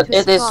E but to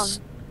it Spawn. is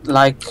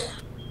like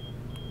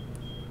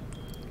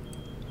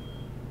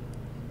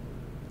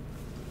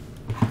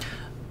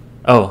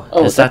Oh,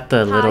 Oh, is that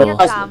the 下一 little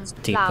站南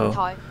depot?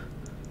 台，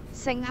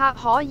乘客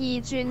可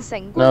以轉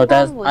乘 no. 觀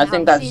That's 光 I 緩 think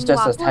行 that's 線 just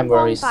或 a 觀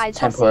光 temporary 快速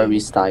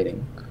temporary 線。 styling.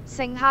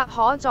 乘客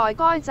可在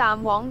該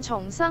站往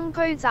重生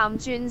區站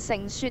轉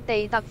乘雪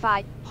地特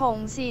快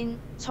紅線、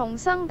重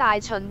生大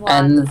循環、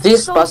 And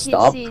this 蘇 bus 鐵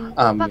stop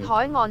線、北海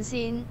岸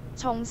線、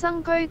重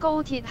生區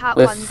高鐵客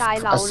with 運大 a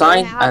樓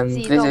sign, 旅客 and 自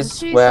this 動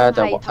is 輸 where 送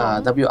the 系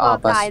統 WR 或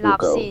bus 大立 will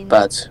go. 線。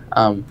 But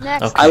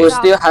Next I will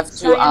stop, still have to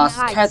Sion ask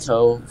Heights.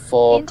 Keto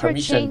for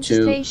permission Interchange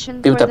to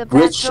station build for a the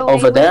bridge Bateau A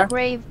over with there.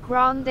 Grave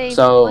Grande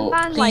So 本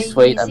班為 please 二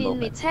wait a 線列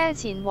moment. 車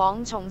前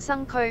往重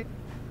生區。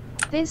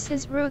This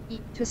is route E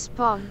to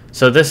Spawn.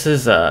 So this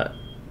is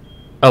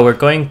oh, we're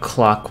going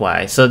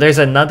clockwise. So there's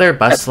another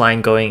bus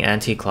line going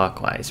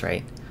anti-clockwise,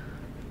 right?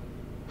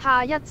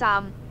 下一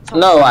站重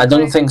No, 生 I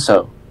don't 區 think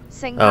so.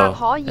 乘客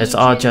可 Oh, 以 it's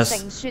all 轉 just...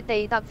 乘雪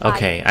地特快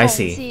Okay, I 紅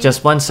see. 線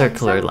Just one 重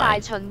circular 生大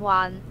line. 循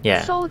環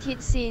Yeah, 蘇鐵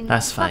線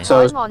that's 北 fine. 海 So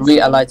岸 we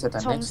alight 線 at the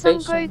重 next 生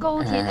區 station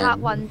高鐵客 and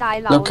運大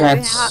樓 look 旅 at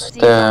客自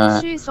動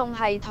the 輸送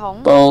系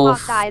統 both 或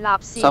大立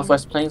線。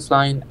 Southwest Plains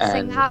line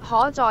乘 and 客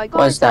可在 what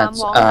該 is 站 that?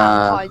 往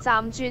南台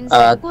站轉乘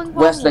觀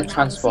光 Westlake 緩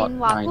行 Transport 線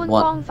或 Line 觀 1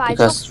光快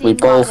速 because we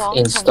線或 both 往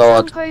重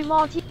installed 生區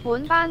摩天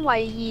本班為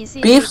二線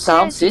beef 列車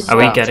sound 前 system. Are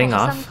we 往 getting 重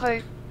off? 生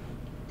區。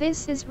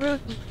This is route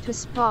E to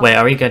Spawn. Wait,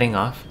 are we getting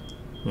off?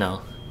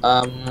 No.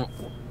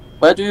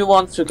 Where do you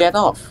want to get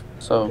off?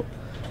 So,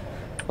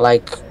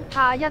 like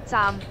下一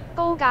站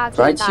高架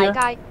橋 right 大 here?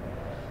 街。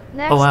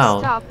Next Oh, wow.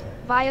 stop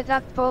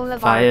Viaduct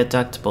Boulevard.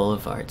 Viaduct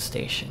Boulevard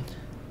Station.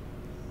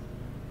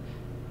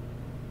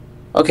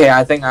 Okay,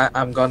 I think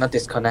I'm gonna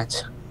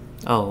disconnect.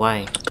 Oh,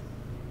 why?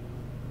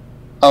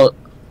 Oh,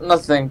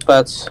 nothing,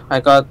 but I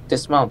got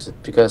dismounted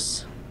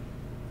because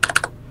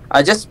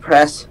I just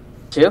pressed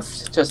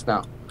shift just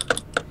now.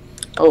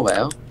 Oh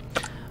well.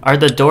 Are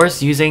the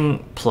doors using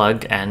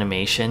plug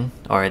animation,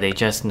 or are they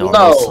just normal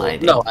No,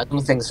 sliding? no, I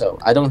don't think so.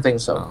 I don't think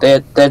so.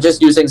 Oh. They're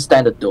just using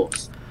standard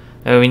doors.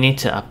 Oh, we need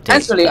to update.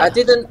 Actually, I the-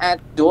 didn't add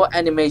door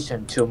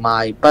animation to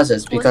my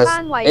buzzers 本 because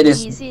班為 it 二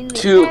is 線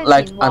列 too 車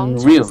like 前往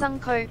重 unreal. 生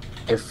區。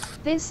 If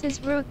This is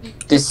route E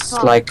to this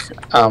Spawn. like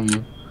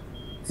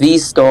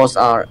these doors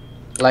are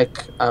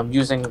like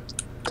using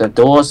the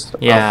doors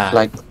Yeah. of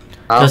like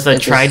Because the it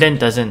is- trident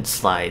doesn't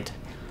slide.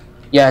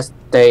 yes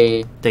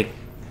they They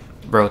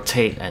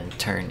rotate and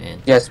turn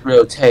in. yes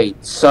rotate.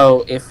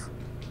 So if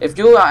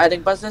you are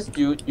adding buzzers,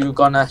 you're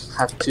gonna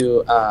have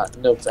to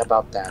note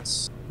about that.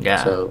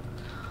 Yeah. So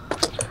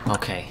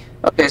Okay.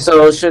 okay,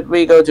 so should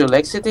we go to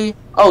Lake City?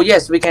 Oh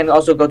yes, we can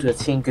also go to the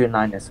Tingu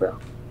line as well.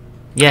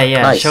 Yeah,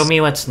 yeah. Nice. Show me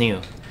what's new.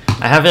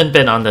 I haven't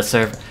been on the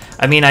server.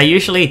 I mean, I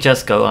usually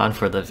just go on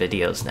for the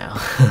videos now,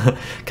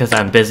 because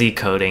I'm busy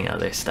coding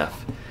other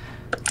stuff.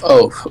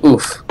 Oh,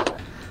 oof.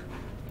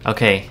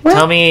 Okay,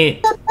 tell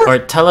me, or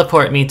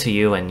teleport me to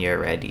you when you're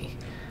ready.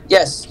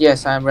 Yes,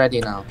 yes, I'm ready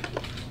now.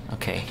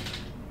 Okay.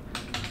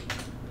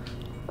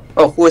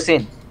 Oh, who's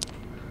in?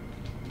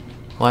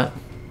 What?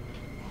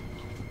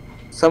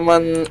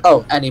 Someone.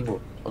 Oh, Animu.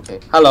 Okay.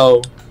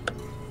 Hello.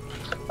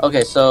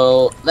 Okay,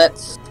 so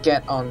let's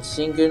get on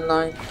Shingun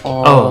line.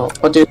 Or Oh.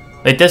 what do you...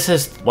 Wait, this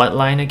is what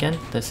line again?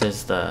 This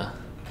is the...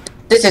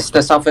 This is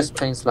the Southwest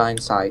Plains line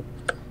side,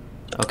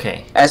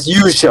 Okay. as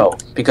usual,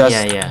 because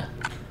Yeah, yeah.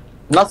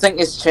 nothing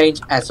is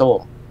changed at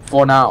all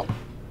for now.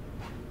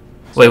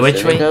 Wait, So which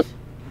should we way? go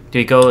Do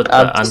we go with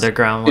the this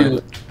underground to-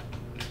 one?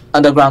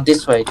 underground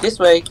this way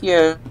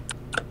here.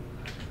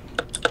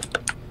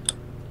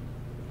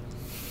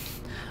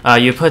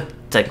 You put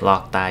like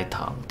lock die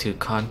tong to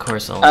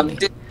concourse only.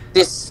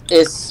 This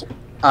is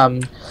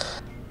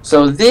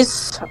so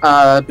this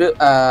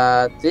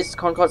this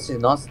concourse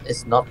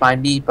is not by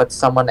me but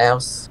someone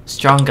else.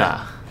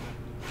 Stronger.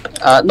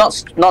 Not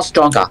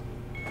stronger.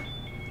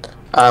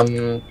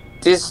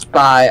 This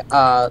by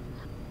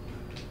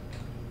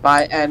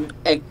an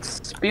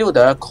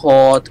ex-builder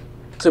called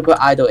Super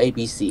Idol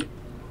ABC,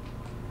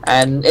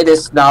 and it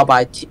is now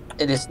by T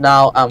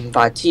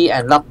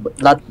and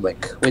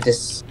Ludwig,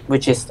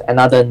 which is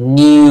another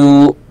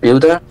new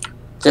builder,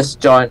 just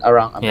joined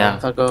around a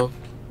month ago.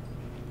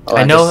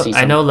 I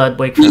know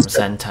Ludwig from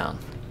Sentown.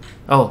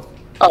 Oh,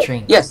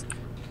 train. Yes,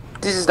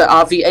 this is the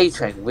RVA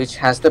train, which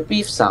has the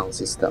beef sound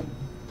system.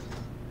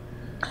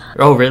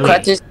 Oh, really?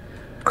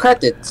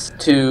 Credits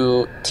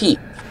to T.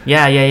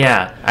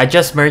 Yeah. I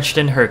just merged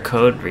in her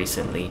code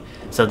recently,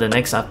 so the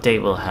next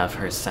update will have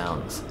her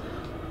sounds.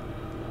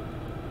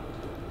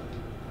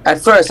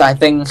 At first, I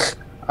think...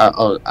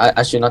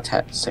 I should not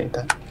say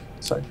that.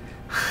 Sorry.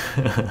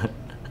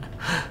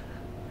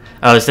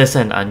 Oh, is this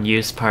an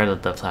unused part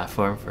of the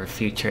platform for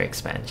future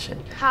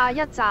expansion? I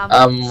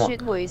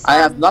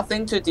have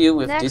nothing to do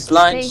with this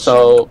line,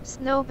 so...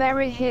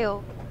 Snowberry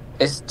Hill.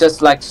 It's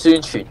just like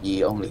宣傳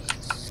儀 only.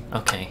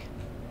 Okay.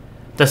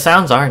 The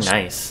sounds are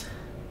nice.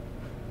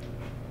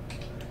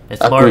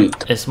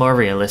 It's more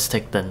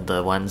realistic than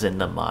the ones in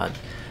the mod,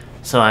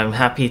 so I'm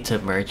happy to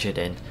merge it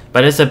in.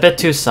 But it's a bit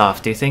too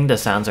soft. Do you think the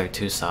sounds are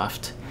too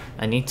soft?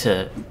 I need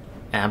to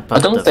amp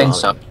up the volume. I don't think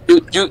so.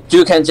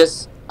 You can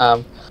just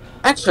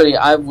actually,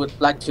 I would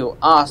like to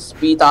ask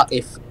Bida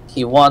if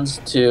he wants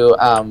to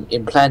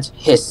implant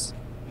his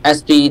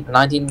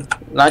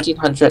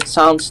SP1900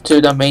 sounds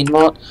to the main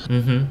mod.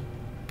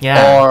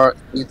 Yeah. Or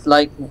it's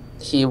like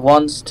he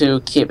wants to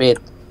keep it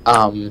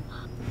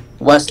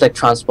Westlake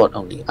transport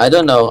only. I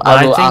don't know. Well,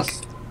 I will think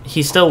ask.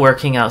 He's still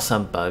working out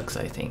some bugs,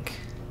 I think.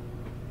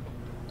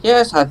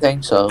 Yes, I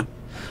think so.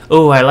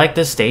 Oh, I like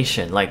this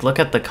station. Like, look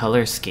at the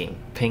color scheme.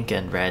 Pink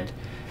and red.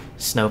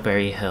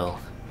 Snowberry Hill.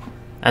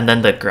 And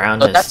then the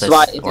ground is this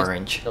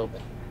orange.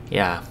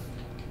 Yeah.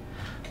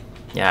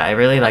 Yeah, I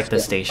really like the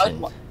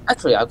station.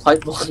 Actually, I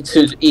quite want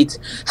to eat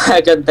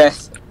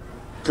Häagen-Dazs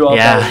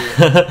strawberry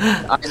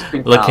ice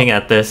cream. Looking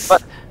at this.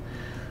 But,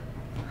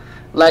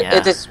 like,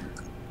 it is...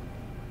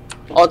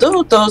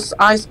 Although those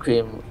ice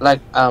cream,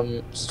 like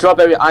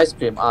strawberry ice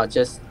cream, are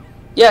just...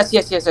 Yes.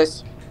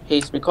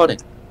 He's recording.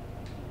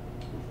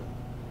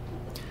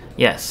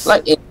 Yes.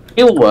 Like in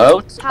real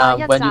world,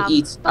 when you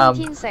eat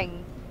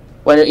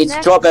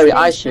strawberry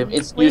ice cream,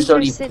 it's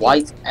usually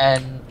white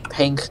and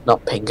pink,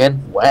 not pink and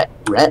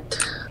red.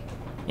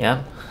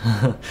 Yeah,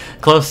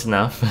 close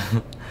enough.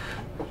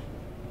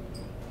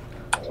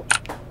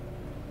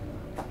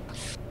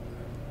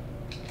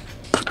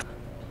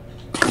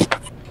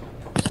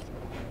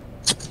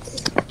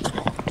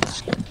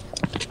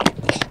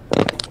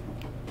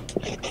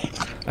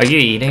 Are you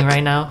eating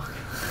right now?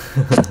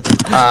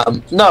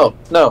 No.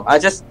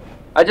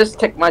 I just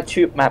take my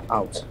tube map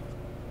out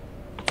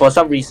for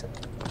some reason.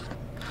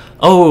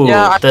 Oh,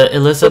 yeah, the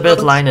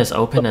Elizabeth line is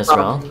open as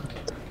well.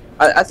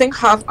 I think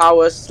half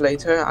hours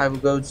later I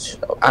will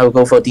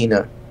go for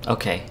dinner.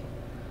 Okay.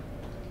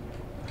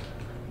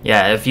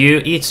 Yeah, if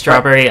you eat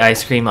strawberry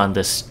ice cream on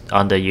the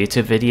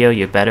YouTube video,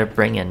 you better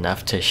bring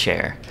enough to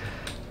share.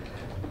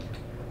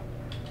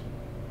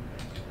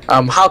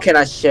 How can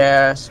I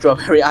share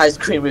strawberry ice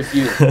cream with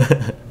you?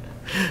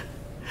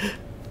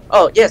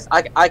 Oh yes,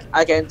 I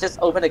can just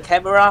open the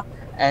camera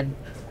and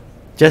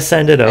just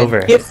send it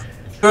over.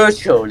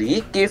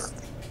 Virtually give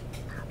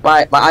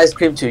my ice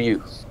cream to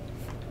you.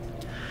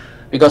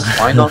 Because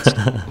why not?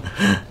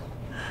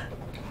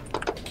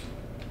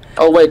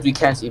 Oh wait, we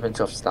can't even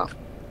drop stuff.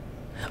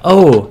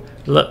 Oh,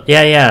 look,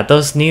 yeah,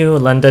 those new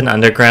London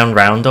Underground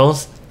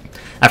roundels.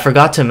 I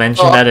forgot to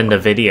mention that in the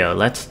video.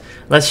 Let's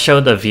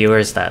show the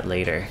viewers that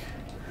later.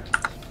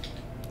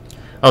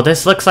 Oh,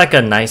 this looks like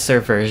a nicer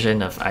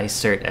version of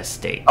Isert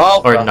Estate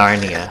or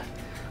Narnia.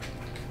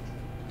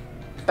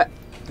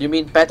 You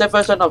mean better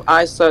version of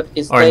Isert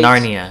Estate? Or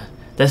Narnia.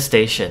 This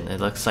station,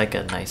 it looks like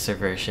a nicer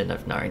version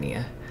of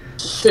Narnia.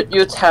 Should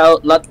you tell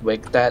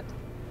Ludwig that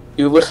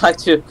you would like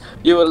to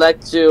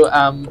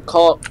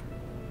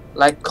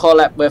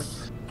collab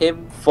with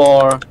him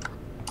for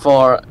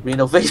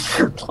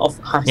renovation of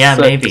Isert? Yeah,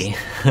 maybe.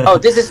 Oh,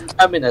 this is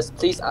terminus.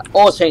 Please,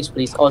 all change,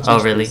 please. All change.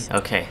 Oh, really? Please.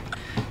 Okay.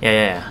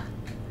 Yeah.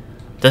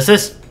 Does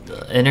this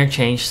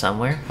interchange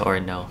somewhere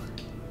or no?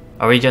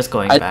 Are we just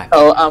going back?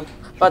 Oh,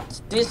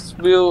 but this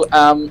will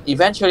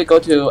eventually go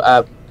to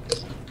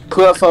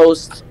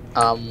Purfos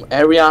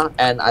area,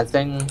 and I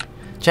think.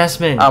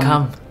 Jasmine,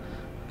 come.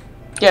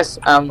 Yes.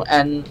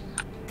 And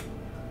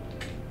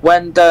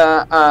when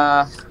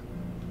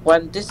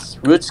this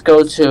routes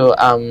go to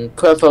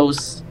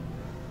Purfos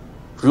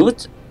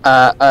route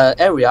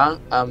area,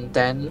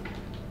 then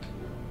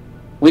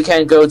we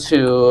can go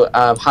to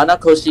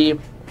Hanakoshi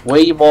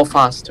way more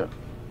faster.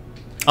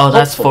 Oh,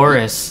 that's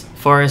Forest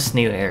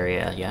new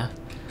area, yeah.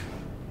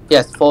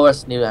 Yes,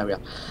 Forest new area.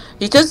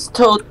 He just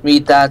told me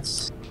that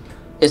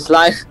his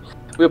line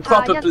will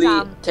probably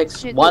take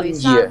 1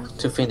 year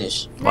to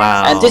finish.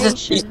 Wow. And this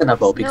is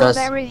reasonable because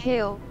Snowberry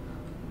Hill.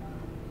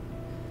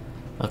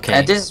 Okay.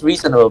 And this is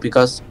reasonable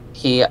because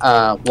he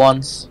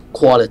wants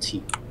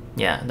quality.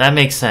 Yeah, that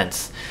makes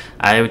sense.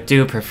 I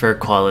do prefer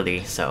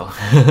quality, so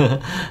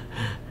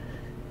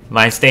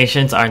my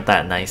stations aren't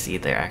that nice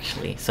either,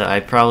 actually. So I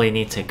probably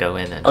need to go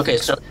in and. Okay,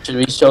 so should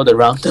we show the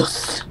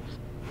roundos?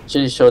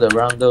 Should we show the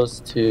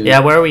roundos to? Yeah,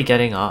 where are we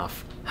getting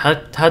off? How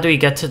do we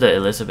get to the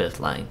Elizabeth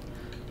line?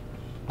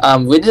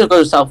 We need to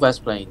go to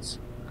Southwest Plains.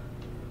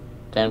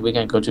 Then we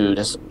can go to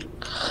this.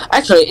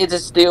 Actually, it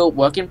is still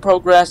work in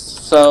progress,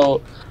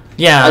 so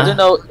yeah. I don't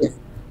know.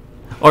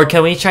 Or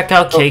can we check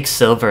out Cake's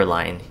silver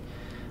line?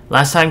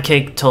 Last time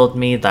Cake told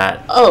me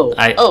that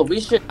we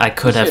should. I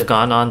could have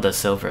gone on the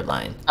silver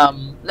line.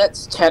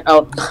 Let's check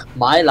out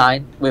my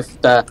line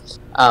with the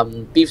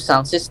beef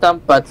sound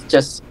system, but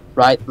just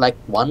ride like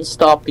one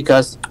stop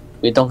because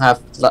we don't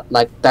have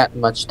like that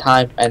much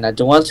time, and I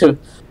don't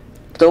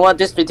want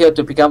this video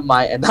to become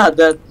my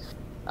another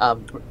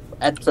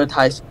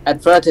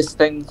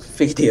advertising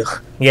video.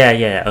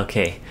 Yeah,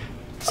 okay.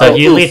 So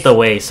you lead the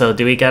way. So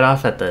do we get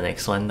off at the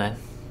next one then?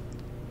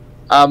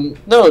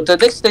 No, the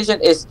next station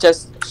is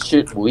just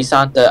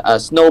Wuisan, the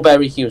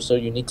Snowberry Hill. So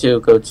you need to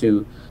go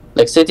to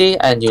Lake City,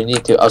 and you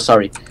need to. Oh,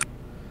 sorry.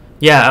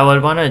 Yeah, I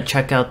would want to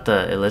check out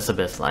the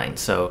Elizabeth line.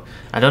 So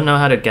I don't know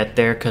how to get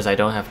there because I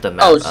don't have the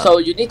map. Oh, so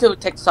you need to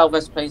take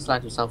Southwest Plains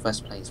line to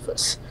Southwest Plains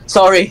first.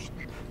 Sorry.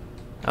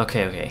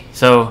 Okay.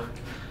 So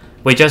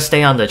we just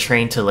stay on the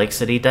train to Lake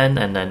City then,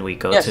 and then we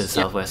go to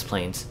Southwest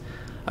Plains.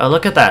 Oh,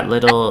 look at that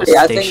little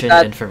station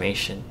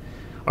information.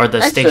 Or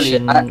the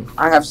station.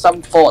 I have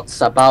some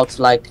thoughts about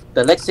like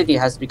the Lake City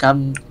has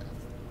become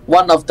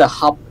one of the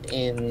hub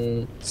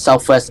in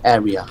Southwest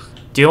area.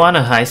 Do you want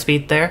a high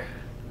speed there?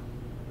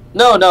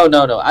 No.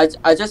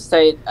 I just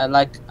say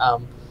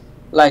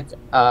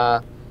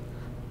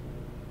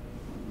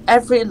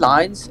every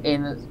lines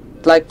in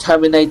like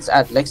terminates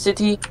at Lake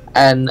City,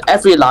 and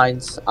every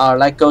lines are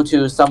like go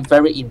to some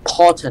very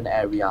important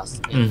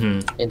areas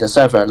in the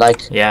server.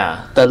 Like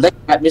the Lake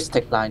at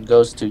Mystic line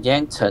goes to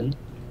Yankton.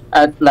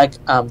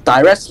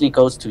 Directly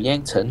goes to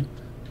Yankton.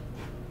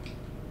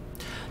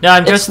 No,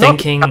 I'm just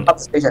thinking,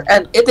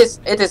 and it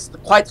is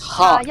quite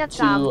hard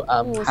to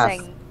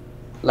have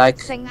like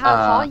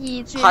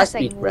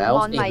high-speed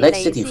rail in Lake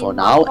City for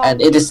now,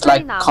 and it is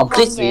like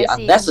completely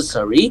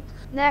unnecessary.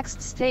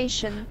 Next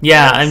station.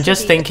 Yeah, I'm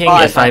just thinking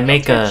if I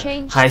make a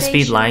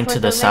high-speed line to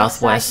the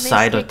southwest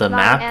side of the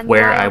map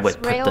where I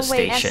would put the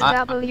station.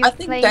 I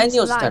think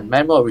Danielston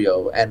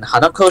Memorial and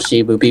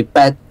Hanakoshi will be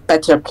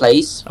better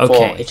place for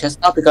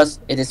HSR because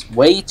it is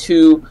way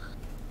too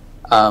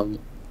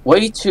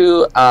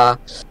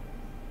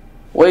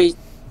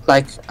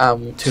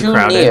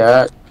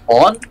near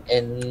on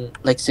in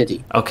Lake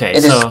City. Okay,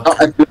 it so is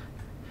not a good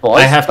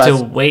voice, I have to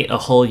wait a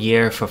whole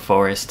year for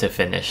Forest to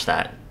finish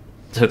that.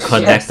 To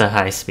connect the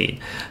high speed.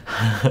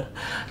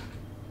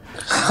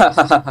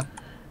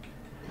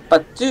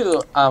 But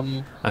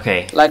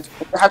like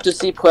we have to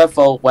see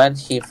Puerto when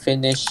he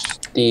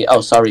finished the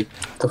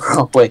the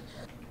wrong way.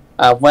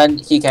 When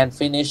he can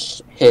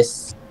finish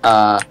his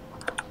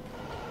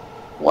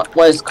what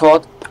is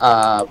called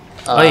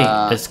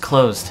it's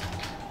closed.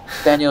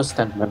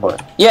 Danielston Memorial.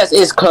 Yes,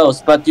 it's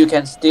closed, but you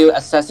can still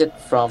access it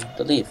from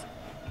the lift.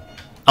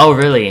 Oh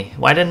really?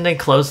 Why didn't they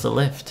close the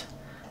lift?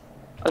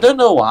 I don't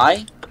know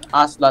why.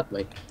 Ask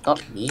Ludwig,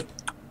 not me.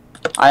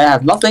 I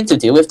have nothing to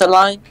do with the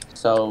line,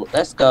 so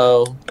let's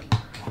go.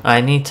 I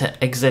need to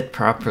exit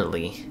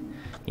properly.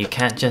 You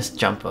can't just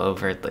jump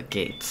over the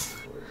gates.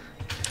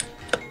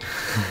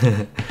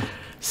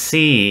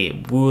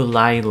 C. Wu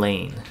Lai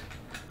Lane.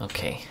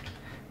 Okay.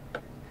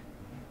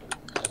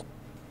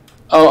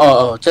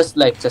 Oh, just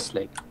Lake.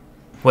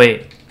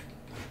 Wait.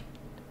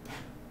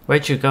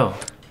 Where'd you go?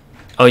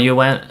 Oh, you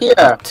went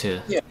up to...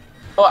 Yeah.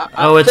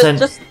 It's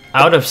an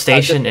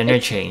out-of-station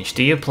interchange.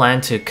 Do you plan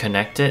to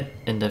connect it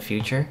in the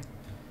future?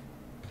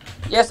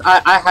 Yes,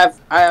 I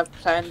have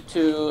planned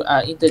to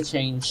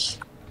interchange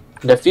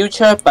in the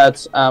future,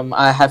 but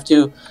I have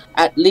to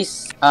at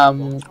least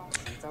the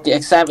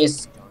exam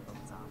is.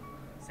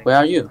 Where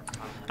are you?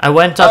 I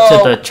went up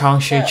to the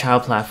Changshu Chao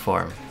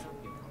platform.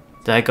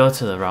 Did I go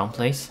to the wrong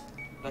place?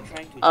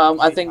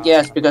 I think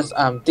yes, because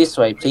this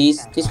way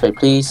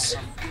please.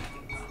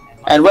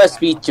 And where's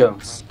Speed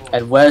Jones?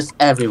 And where's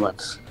everyone?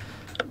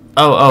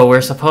 Oh,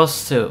 we're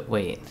supposed to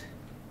wait.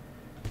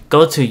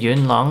 Go to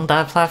Yunlong,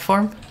 that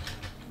platform?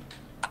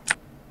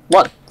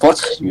 What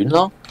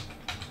Yunlong?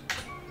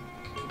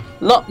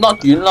 Not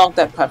Yunlong,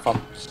 that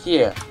platform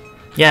here.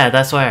 Yeah,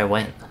 that's where I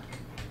went.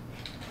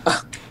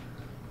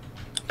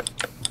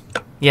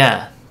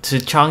 Yeah, to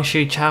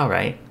Changshu Chao,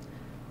 right?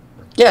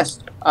 Yes.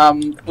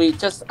 We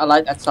just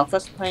alighted at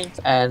Southwest Plains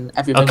and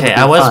everything. Okay,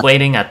 I was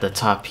waiting at the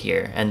top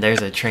here, and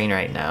there's a train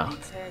right now.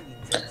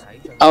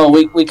 Oh,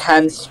 we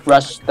can't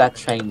rush that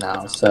train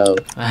now, so...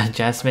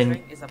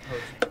 Jasmine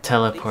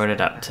teleported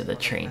up to the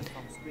train.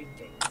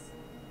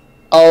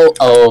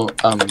 Oh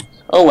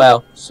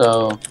well.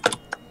 So.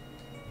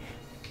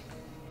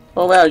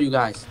 Oh well, you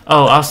guys.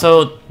 Oh,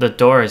 also the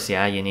doors.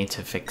 Yeah, you need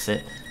to fix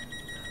it.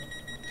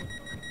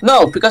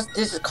 No, because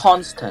this is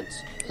constant.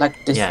 Like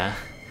this. Yeah,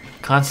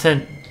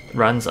 constant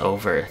runs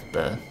over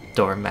the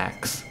door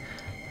max.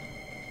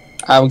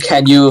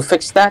 Can you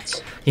fix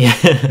that?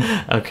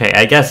 Yeah. Okay,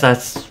 I guess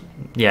that's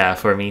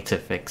for me to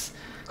fix.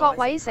 各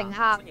位乘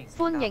客，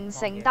歡迎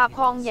乘搭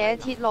曠野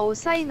鐵路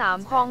西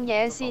南曠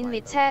野線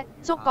列車，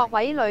祝各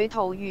位旅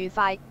途愉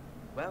快。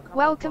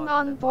Welcome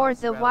on board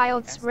the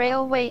Wilds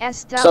Railway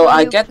So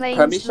I S2E8 get Plains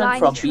permission Line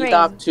from train.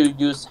 BDOC to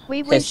use We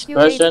his wish you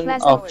a version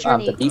pleasant of the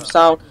journey. beep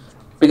sound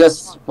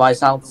because my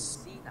sound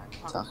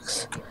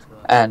sucks,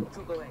 and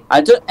I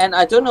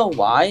don't know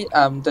why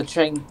the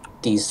train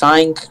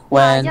design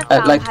when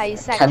like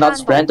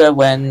cannot render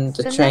when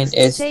the train next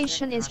is.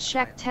 station is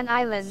Shackton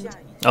Island.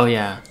 Oh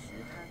yeah.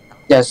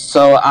 Yes,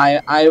 so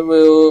I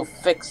will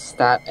fix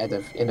that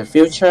in the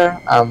future.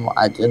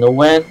 I don't know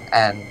when,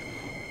 and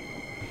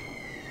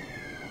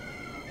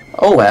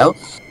oh well.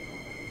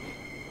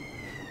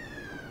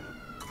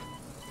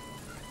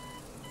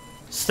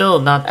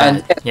 Still not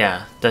bad. And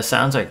yeah, the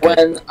sounds are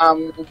good.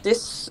 when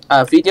this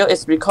video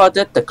is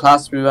recorded, the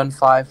class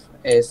 315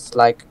 is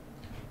like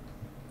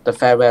the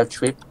farewell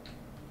trip.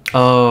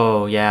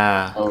 Oh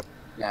yeah. Oh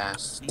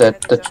yes, the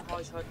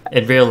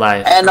in real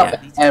life. end of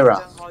Yeah. the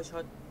era.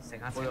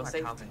 For your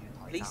safety,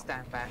 please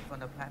stand back from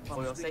the platform.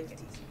 For your safety,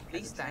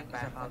 please stand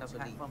back from the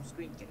platform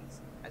screen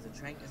gates as the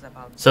train is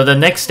about. So the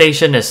next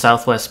station is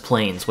Southwest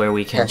Plains, where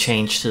we can Yes.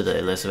 change to the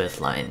Elizabeth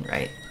line,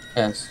 right?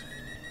 Yes.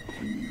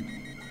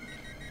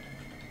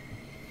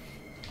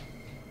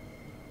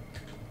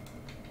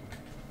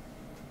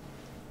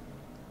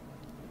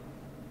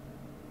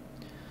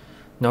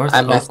 North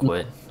I'm at-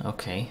 Oakwood.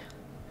 Okay.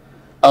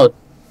 Oh,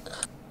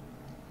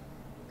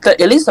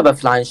 the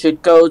Elizabeth line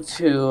should go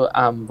to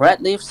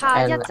Redleaf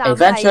下一 and 站係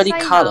eventually 西南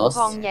Carlos.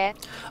 曠野。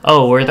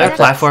 Oh, were there Next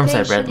platforms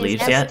at station Red is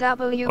Leaves yet?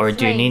 SW Or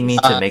do you need me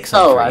Plains. to make some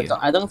No, for you?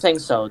 I don't think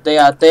so. They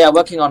are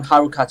working on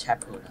Haruka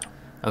Chapel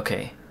now.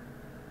 Okay.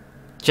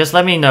 Just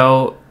let me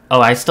know. Oh,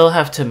 I still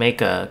have to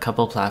make a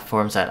couple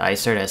platforms at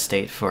Isert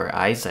Estate for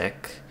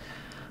Isaac,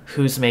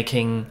 who's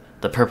making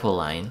the purple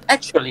line.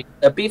 Actually,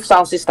 the beef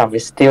sound system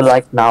is still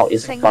like now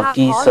is 乘客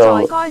buggy, 可 so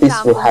在該 this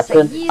站 will 換乘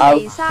happen. 伊 I'll-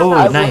 利沙 Oh,伯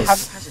will nice.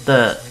 have-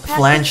 The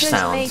flange Passengers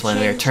may sounds when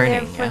we're change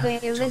turning. there for Yeah.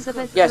 the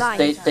Elizabeth Yes, line.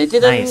 they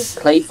didn't Nice.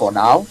 play for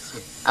now.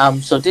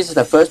 So this is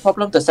the first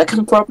problem. The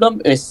second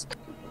problem is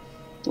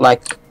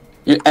like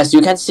as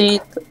you can see,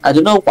 I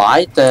don't know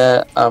why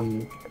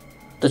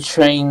the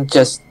train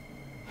just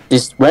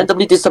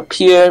randomly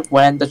disappeared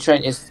when the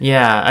train is.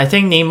 Yeah, I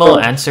think Nemo Oh.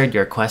 answered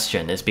your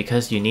question. Is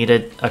because you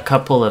needed a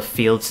couple of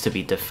fields to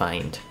be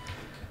defined.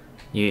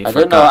 You I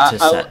don't know. forgot to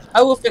set.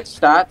 I will fix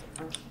that.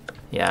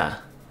 Yeah.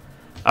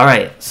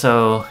 Alright,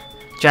 so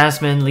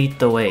Jasmine, lead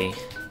the way.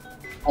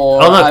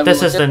 Or Oh I look,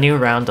 this will is the new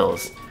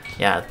roundels.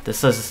 Yeah,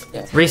 this is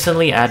Yeah.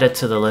 recently added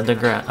to the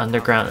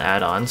Underground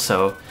add-on,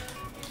 so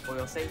For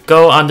your safety,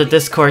 go on the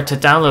Discord to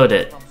download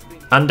it.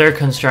 Under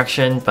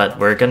construction, but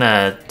we're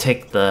gonna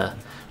take the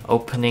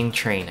opening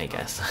train, I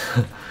guess.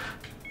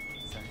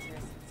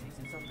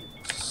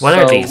 What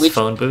are So these, which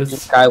phone booths?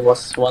 This guy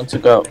was want to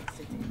go.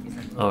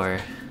 Or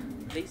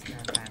please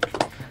stand back from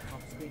the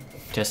platform screen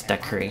gates. just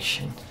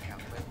decoration?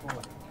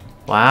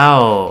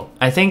 Wow,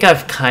 I think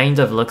I've kind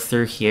of looked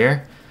through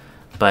here,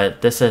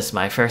 but this is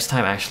my first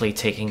time actually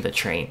taking the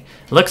train.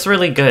 It looks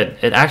really good.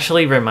 It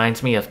actually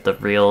reminds me of the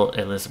real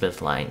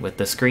Elizabeth line with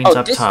the screens Oh,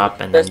 up this top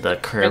one. and then This- the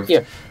right curved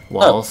here.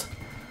 walls.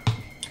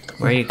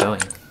 Where are you going?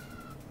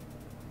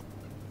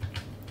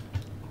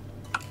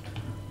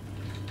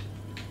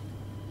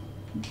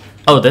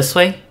 Oh, this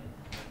way?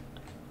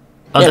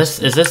 Oh, Yes.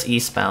 is this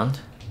eastbound?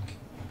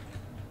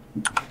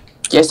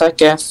 Yes, I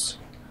guess.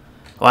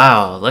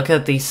 Wow, look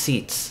at these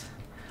seats.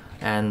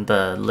 And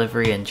the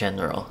livery in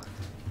general.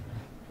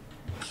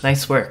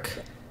 Nice work.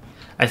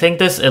 I think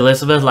this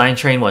Elizabeth line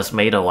train was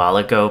made a while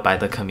ago by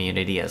the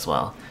community as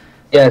well.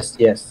 Yes,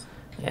 yes.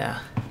 Yeah.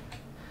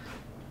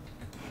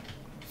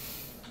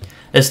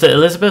 Is the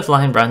Elizabeth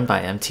line run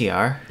by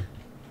MTR?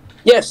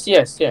 Yes,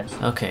 yes, yes.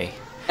 Okay.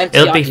 MTR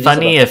It'll be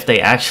funny Elizabeth. if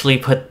they actually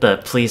put the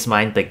please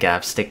mind the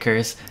gap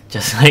stickers,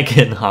 just like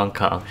in Hong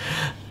Kong.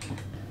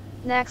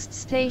 Next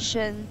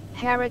station,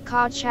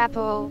 Haruka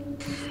Chapel.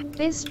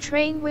 This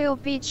train will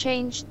be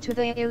changed to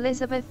the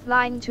Elizabeth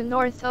line to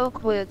North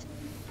Oakwood.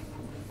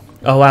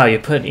 Oh wow, you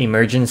put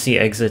emergency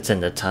exits in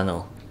the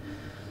tunnel.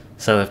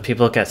 So if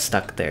people get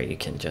stuck there, you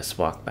can just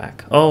walk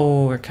back.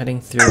 Oh, we're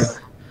cutting through.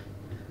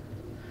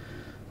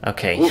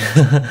 Okay.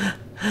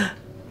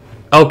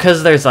 Oh,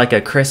 because there's like a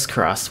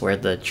crisscross where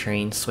the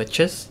train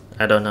switches?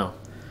 I don't know.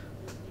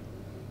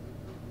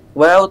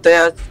 Well, they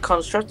are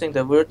constructing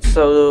the route,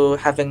 so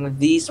having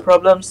these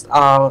problems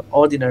are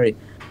ordinary.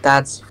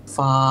 That's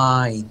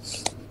fine.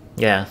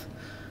 Yeah.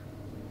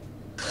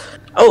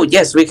 Oh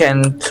yes, we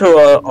can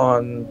tour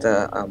on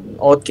the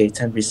Aldgate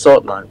and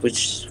Resort line,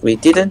 which we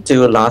didn't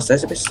do last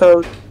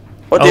episode.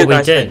 What do Oh, you we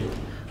guys did. think?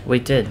 We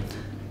did.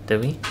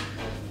 Did we?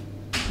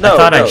 No, I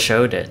thought no. I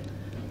showed it.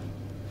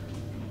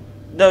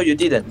 No, you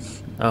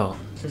didn't. Oh.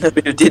 No,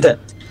 you didn't.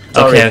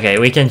 Sorry. Okay,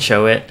 we can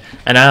show it.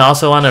 And I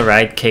also want to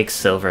ride Cake's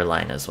Silver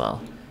Line as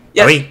well.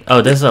 Yes.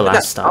 Oh, this is the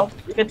last stop.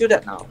 You can do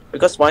that now,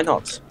 because why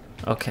not?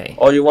 Okay.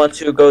 Or you want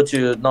to go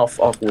to North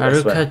Oakwood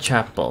as well? Haruka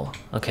Chapel.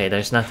 Okay,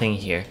 there's nothing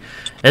here.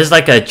 It's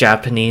like a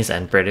Japanese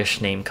and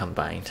British name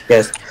combined.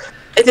 Yes.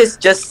 It is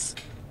just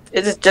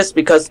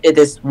because it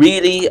is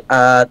really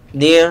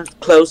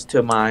close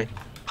to my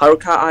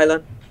Haruka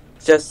Island.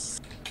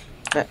 Just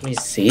let me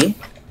see.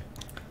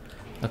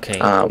 Okay.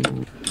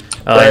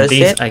 Where is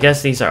and it? I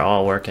guess these are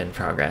all work in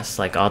progress,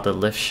 like all the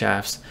lift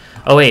shafts.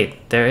 Oh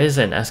wait, there is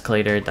an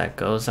escalator that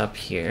goes up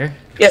here.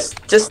 Yes,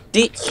 just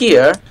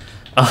here.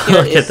 Oh,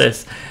 Here look at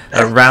this.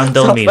 A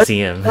Roundel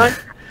Museum.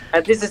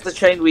 And this is the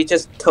train we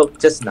just took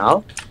just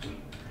now.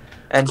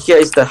 And here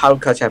is the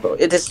Haruka Chapel.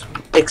 It is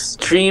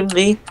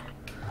extremely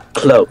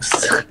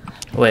close.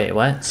 Wait,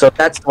 what? So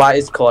that's why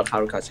it's called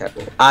Haruka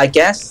Chapel. I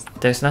guess.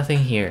 There's nothing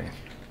here.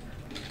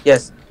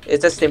 Yes,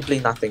 it's just simply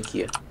nothing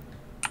here.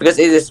 Because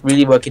it is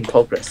really work in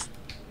progress.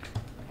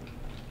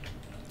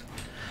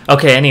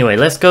 Okay, anyway,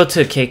 let's go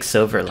to Cake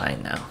Silver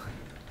Line now.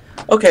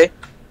 Okay,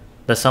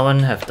 Does someone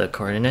have the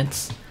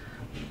coordinates?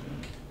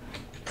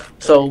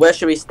 so where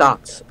should we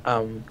start?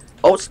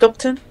 Old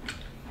Stockton?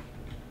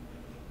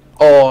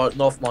 Or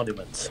North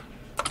Monument?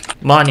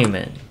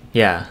 Monument.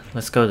 Yeah,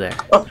 let's go there.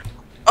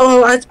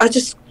 Oh, I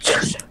just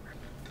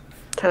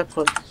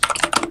teleport.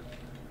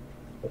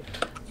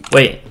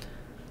 Wait,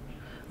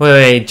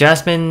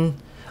 Jasmine.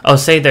 Oh,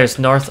 say there's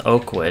North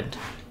Oakwood.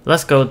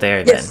 Let's go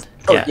there Yes. then.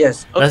 Oh, Yeah.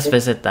 yes. Let's Okay.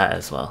 visit that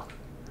as well.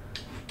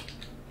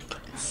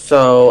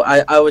 So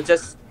I would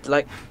just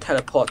like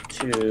teleport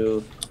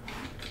to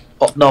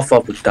North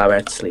Oakwood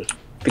directly.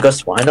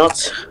 Because why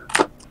not?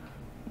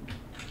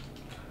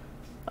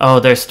 Oh,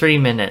 there's 3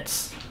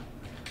 minutes.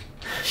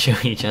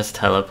 Should we just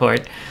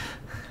teleport?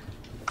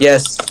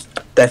 Yes,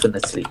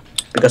 definitely.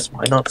 Because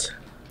why not?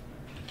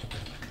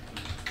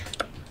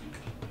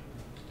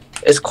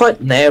 It's quite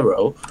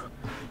narrow.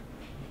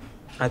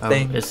 I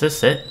think. Is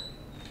this it?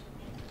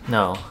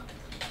 No.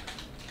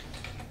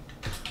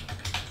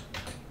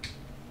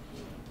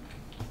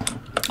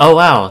 Oh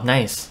wow,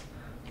 nice.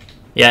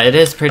 Yeah, it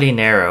is pretty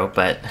narrow,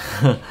 but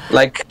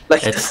like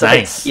it's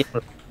nice.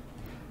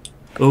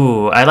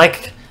 Ooh, I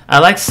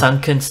like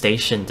sunken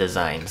station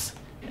designs.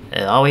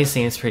 It always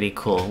seems pretty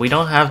cool. We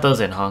don't have those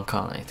in Hong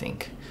Kong, I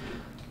think.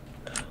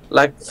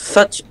 Like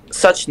such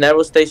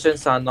narrow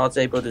stations are not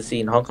able to see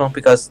in Hong Kong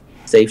because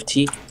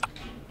safety.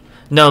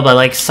 No, but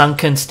like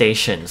sunken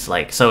stations,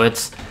 like so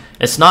it's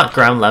not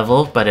ground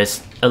level, but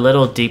it's a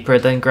little deeper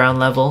than ground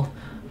level.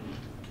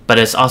 But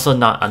it's also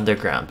not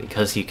underground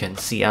because you can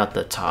see out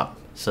the top.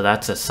 So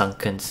that's a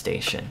sunken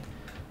station.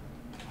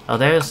 Oh,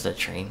 there's the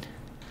train.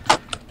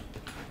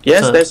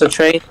 Yes, So- there's a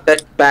train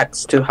that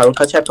backs to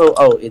Haruka Chapel.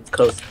 Oh, it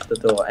closed the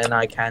door and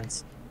I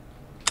can't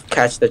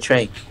catch the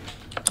train.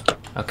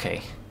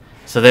 Okay.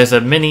 So there's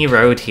a mini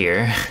road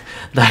here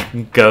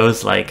that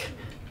goes like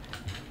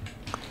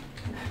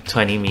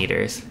 20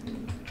 meters.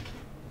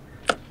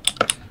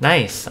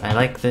 Nice. I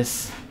like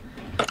this.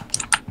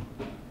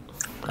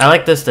 I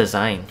like this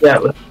design. Yeah,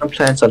 we have no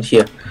plans on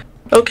here.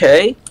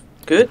 Okay,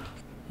 good.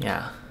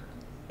 Yeah.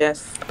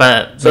 Yes.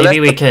 But So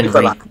maybe we let's can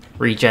go for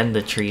regen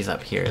the trees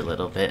up here a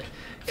little bit.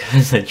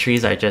 Because the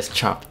trees are just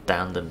chopped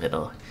down the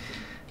middle.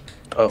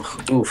 Oh,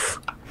 oof.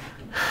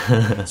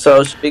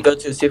 So should we go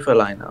to Silver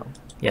Line now?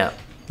 Yeah.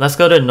 Let's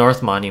go to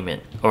North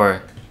Monument.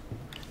 Or,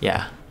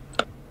 yeah.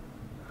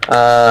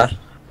 Oh,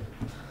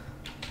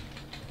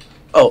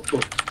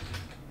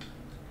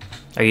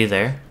 Are you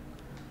there?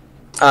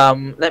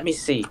 let me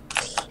see.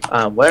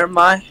 Where am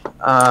I?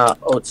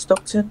 Old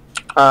Stockton?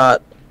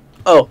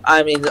 Oh,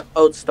 I mean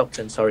Old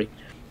Stockton, sorry.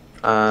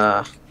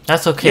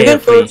 That's You okay can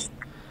if we...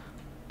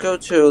 go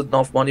to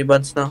North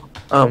Monuments now.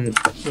 Oh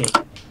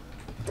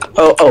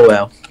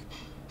well.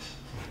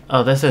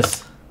 Oh, this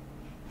is...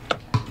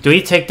 Do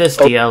we take this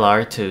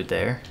DLR to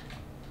there?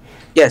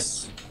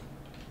 Yes.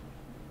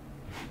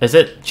 Is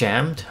it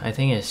jammed? I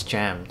think it's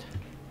jammed.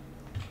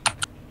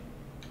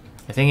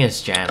 I think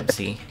it's jammed,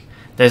 see?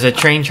 There's a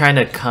train trying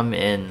to come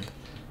in.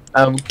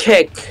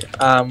 Cake.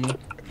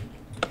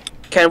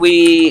 Can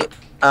we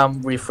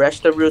refresh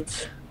the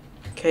route?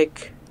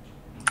 Cake.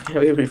 Can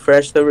we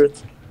refresh the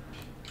route?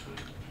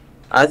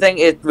 I think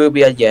it will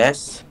be a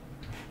yes.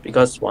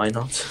 Because why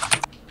not?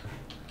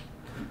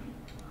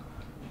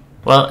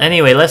 Well,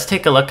 anyway, let's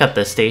take a look at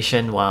the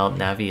station while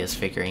Navi is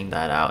figuring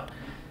that out.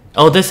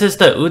 Oh, this is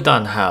the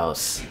udon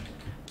house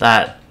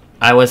that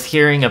I was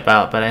hearing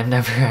about, but I've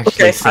never actually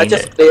Okay, I seen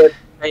just it. cleared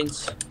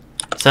trains.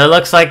 So it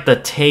looks like the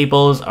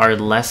tables are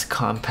less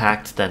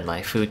compact than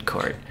my food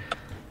court.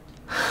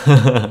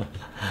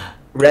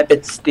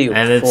 Rabbit stew.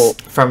 And it's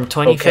from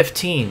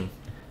 2015.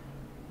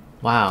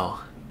 Wow.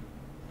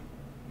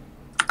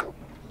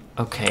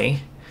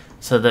 Okay.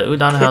 So the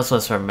udon house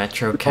was from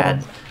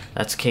MetroCAD.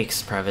 That's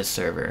Cake's private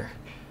server.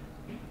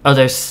 Oh,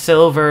 there's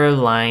Silver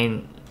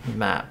Line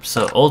map.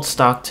 So Old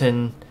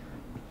Stockton.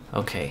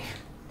 Okay.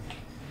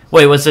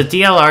 Wait, was the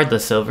DLR the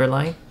Silver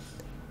Line?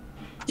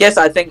 Yes,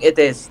 I think it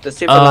is. The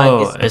silver line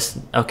Oh, is it's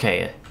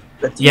okay.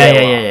 the Yeah,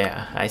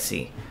 DLR. I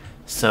see.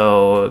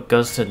 So it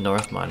goes to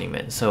North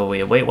Monument. So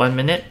we wait 1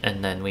 minute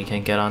and then we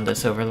can get on the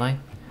silver line.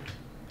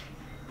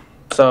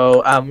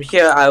 So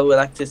here I would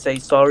like to say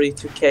sorry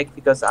to Cake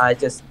because I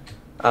just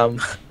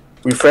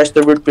refreshed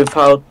the route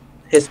without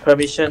his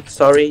permission.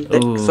 Sorry,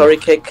 Ooh. sorry,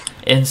 Cake.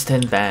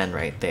 Instant ban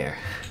right there.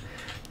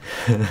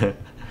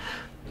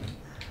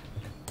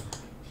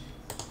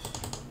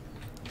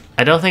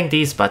 I don't think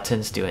these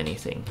buttons do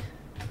anything.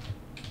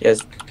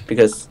 Yes,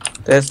 because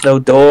there's no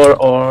door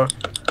or...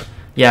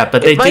 Yeah,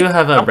 but they do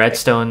have a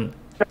redstone,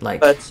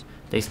 but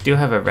they do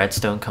have a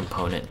redstone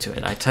component to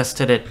it. I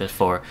tested it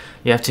before.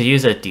 You have to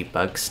use a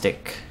debug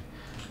stick.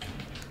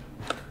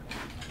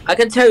 I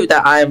can tell you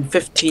that I am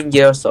 15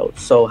 years old.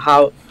 So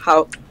how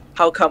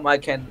come I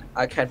can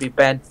be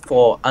banned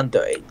for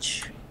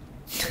underage?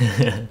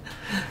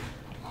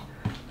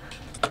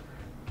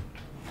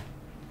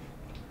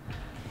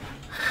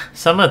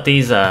 Some of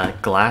these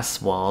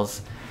glass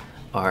walls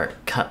are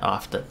cut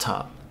off the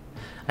top.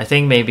 I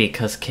think maybe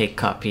because Cake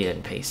copied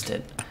and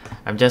pasted.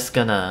 I'm just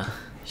gonna...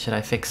 Should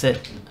I fix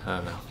it? I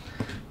don't know.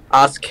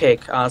 Ask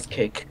Cake, ask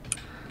Cake.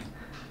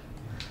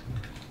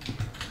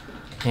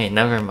 Hey,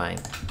 never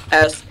mind.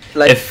 As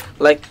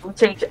don't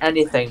change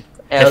anything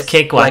else. If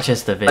Cake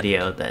watches the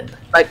video, then...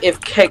 Like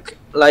if Cake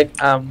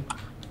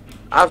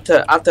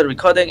after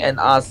recording and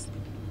ask,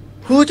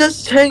 who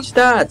just changed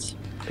that?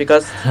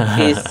 Because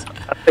he's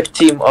a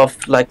victim of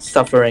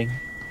suffering.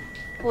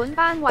 本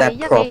班為 That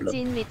 1A problem.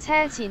 戰列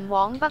車前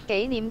往北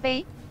紀念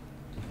碑.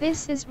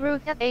 This is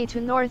Route 1A to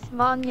North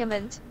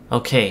Monument.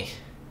 Okay,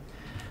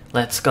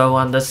 let's go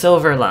on the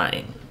silver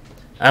line.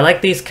 I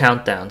like these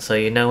countdowns so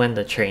you know when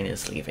the train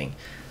is leaving.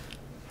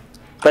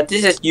 But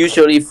this is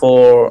usually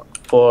for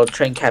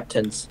train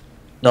captains,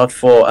 not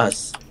for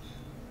us.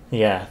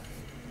 Yeah.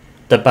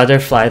 The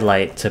butterfly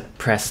light to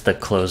press the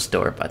closed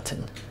door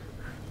button.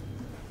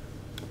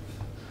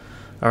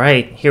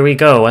 Alright, here we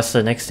go. What's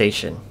the next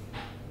station?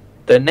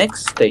 The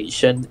next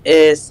station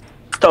is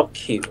Stock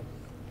Hill.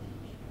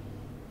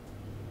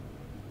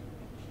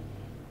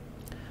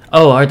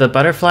 Oh, are the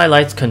butterfly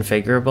lights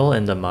configurable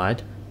in the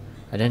mod?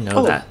 I didn't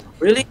know that.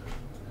 Really?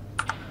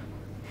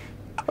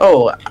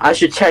 Oh, I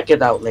should check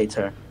it out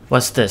later.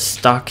 What's this?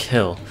 Stock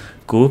Hill.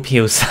 股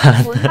票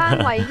山. 本班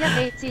為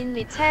 1A 戰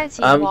列車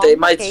前往 They 北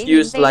might 紀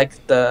use 念碑.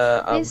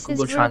 the This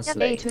Google is Route 1A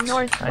Translate. to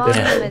North I don't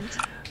know. Monument.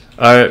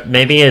 Or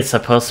maybe it's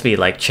supposed to be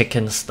like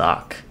chicken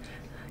stock.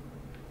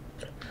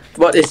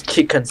 What is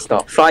chicken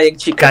stock? Flying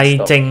chicken 雞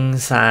stock. 蒸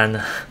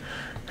山.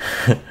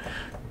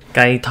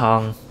 雞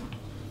湯.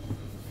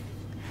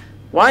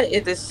 Why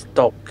it is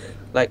stock?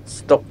 Like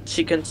stock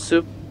chicken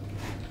soup?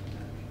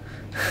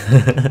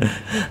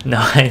 No,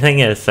 I think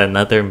it's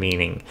another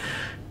meaning.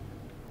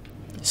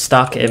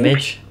 Stock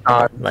image?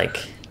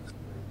 Like...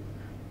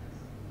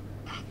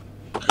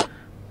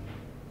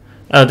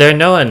 Oh, there are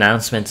no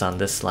announcements on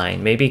this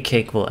line. Maybe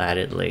Cake will add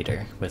it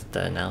later with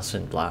the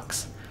announcement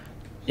blocks.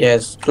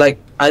 Yes,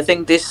 I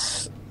think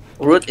this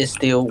route is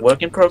still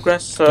work in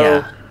progress, so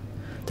Yeah.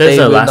 There's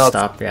they a will last not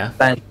stop, yeah.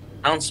 send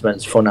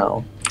announcements for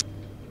now.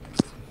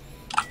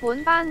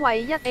 本班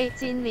為 1A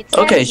戰列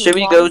車 Okay, 前 should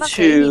we 往 go 北紀念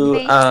to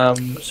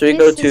碑. should we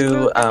go This is to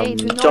Route 1A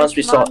to John's North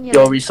resort, Monument.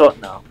 your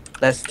resort now?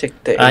 Let's take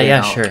the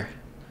Yeah, now. sure.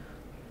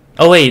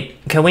 Oh wait,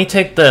 can we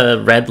take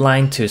the red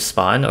line to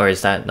spawn, or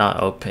is that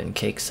not open?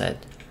 Cake said.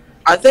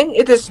 I think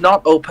it is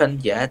not open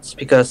yet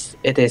because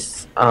it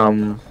is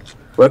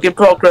work in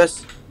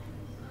progress.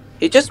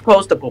 He just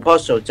posted the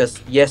proposal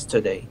just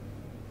yesterday,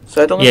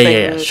 so I don't think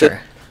Yeah, sure.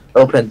 it's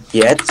open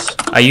yet.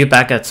 Are you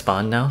back at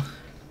spawn now?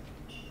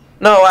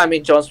 No, I'm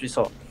in John's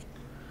resort.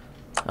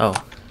 Oh.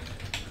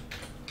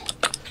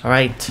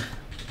 Alright.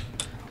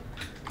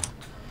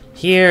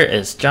 Here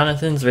is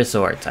Jonathan's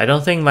resort. I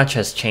don't think much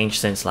has changed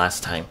since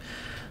last time.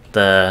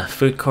 The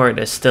food court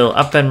is still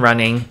up and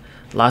running.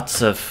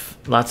 Lots of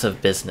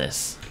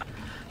business.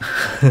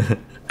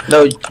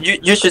 No,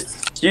 you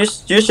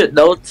should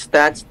note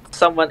that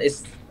someone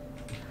is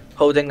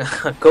holding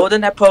a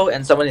golden apple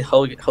and someone is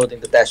holding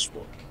the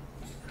dashboard.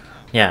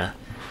 Yeah.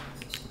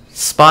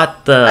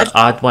 Spot the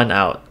odd one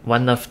out.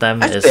 One of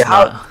them is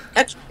not...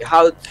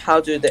 how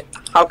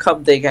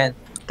come they can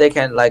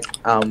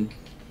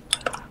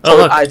Oh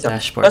look, items?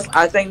 dashboard. Because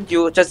I think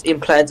you just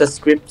implant a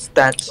script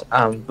that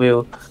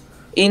will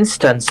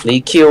instantly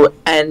kill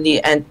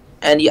any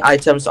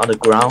items on the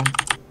ground.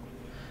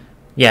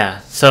 Yeah,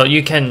 so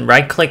you can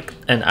right-click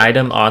an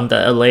item on the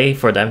alley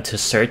for them to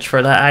search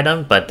for that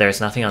item, but there's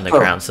nothing on the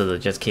ground, so they'll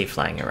just keep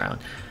flying around.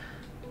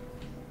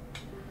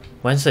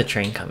 When's the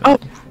train coming?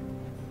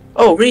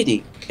 Oh,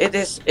 really? It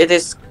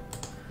is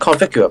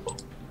configurable.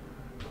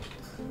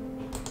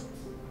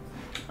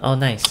 Oh,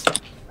 nice.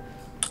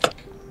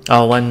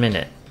 Oh, 1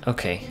 minute.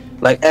 Okay.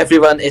 Like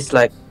everyone is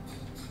like.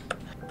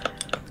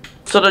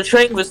 So the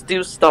train will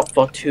still stop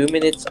for 2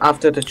 minutes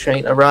after the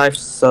train arrives,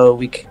 so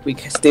we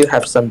can still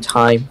have some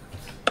time.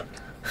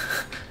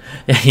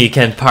 You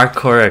can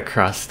parkour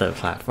across the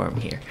platform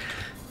here.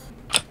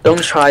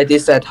 Don't try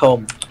this at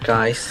home,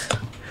 guys.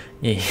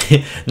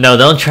 No,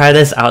 don't try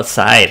this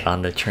outside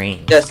on the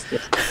train. Yes,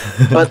 yes.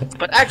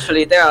 but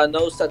actually there are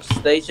no such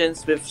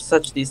stations with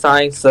such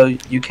design, so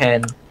you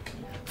can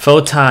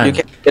Photon.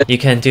 just, You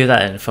can do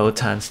that in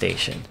Photon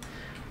Station.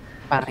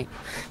 Bye.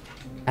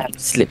 I have to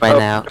sleep right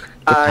now.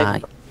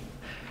 Goodbye.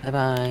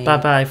 Bye-bye.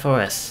 Bye-bye,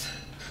 Forrest.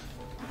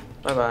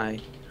 bye bye.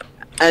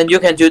 And you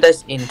can do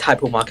this in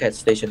Taipu Market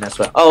Station as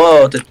well.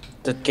 Oh,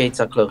 the gates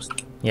are closed.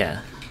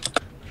 Yeah.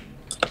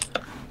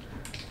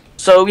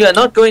 So we are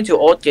not going to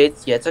Old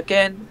Gates yet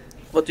again.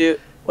 What do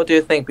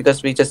you think?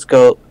 Because we just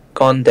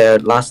gone there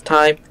last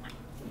time,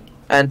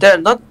 and there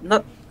are not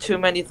too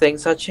many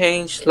things are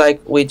changed.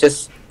 Like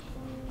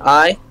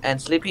I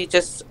and Sleepy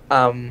just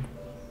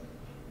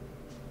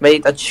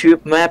made a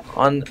tube map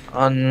on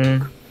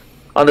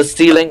the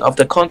ceiling of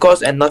the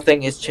concourse, and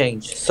nothing is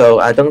changed. So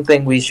I don't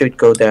think we should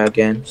go there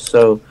again.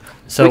 So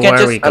where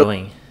are we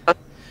going?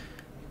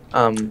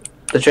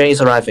 The train is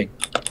arriving.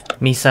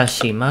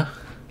 Misashima?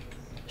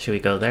 Should we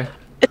go there?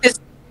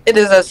 It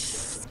is a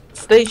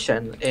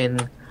station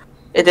in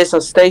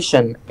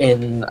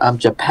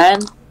Japan.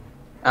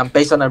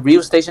 Based on a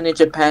real station in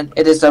Japan.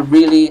 It is a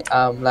really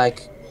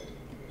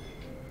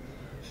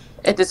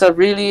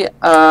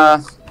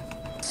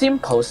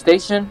simple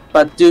station,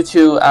 but due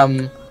to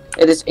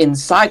it is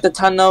inside the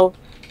tunnel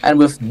and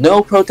with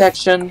no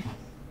protection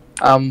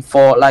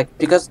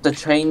because the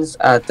trains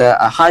the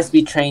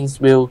high-speed trains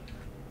will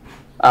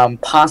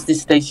pass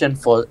this station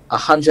for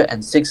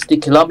 160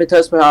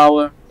 kilometers per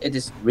hour. It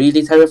is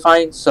really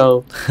terrifying,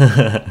 so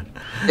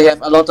they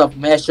have a lot of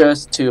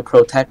measures to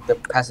protect the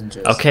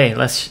passengers. Okay,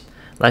 let's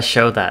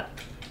show that.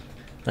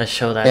 Let's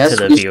show that Yes,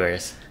 to the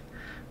viewers.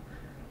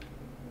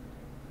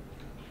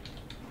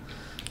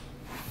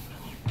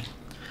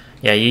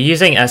 Yeah, you're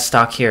using S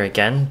stock here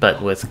again,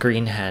 but with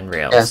green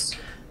handrails. Yes.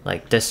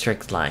 Like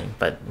district line,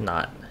 but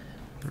not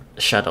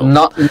shuttle.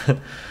 Not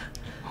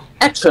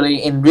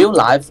actually in real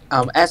life,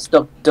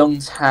 S-Stock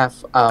don't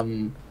have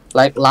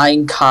like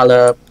line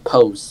color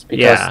posts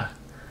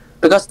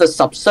because the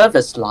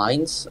subsurface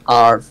lines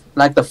are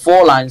like the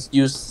 4 lines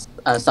use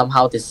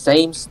somehow the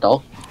same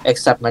stock,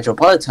 except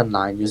Metropolitan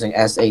line using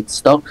S8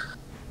 stock.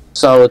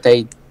 So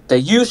they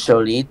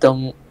usually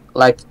don't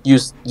like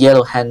use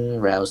yellow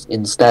handrails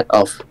instead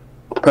of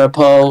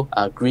purple,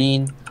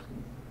 green,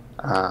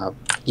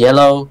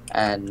 yellow,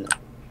 and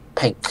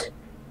pink.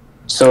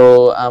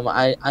 So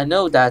I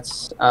know that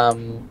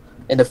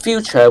in the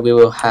future we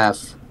will have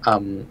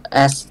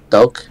S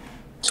stock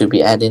to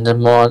be added in the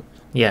mod.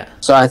 Yeah.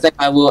 So I think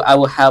I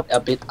will help a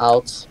bit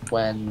out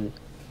when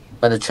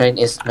the train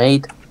is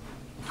made.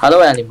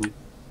 Hello, Animu.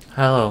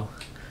 Hello.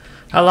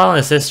 How long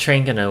is this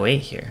train gonna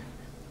wait here?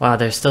 Wow,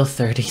 there's still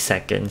 30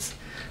 seconds.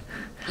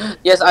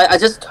 Yes, I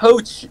just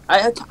told you.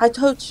 I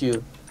told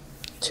you.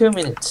 2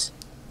 minutes.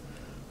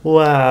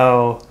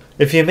 Wow.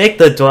 If you make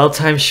the dwell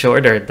time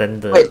shorter, then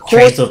the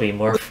trains will be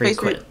more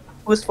frequent.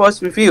 Who's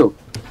voice review?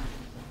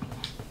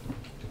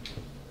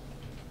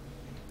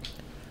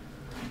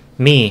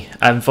 Me.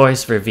 I'm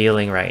voice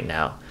revealing right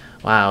now.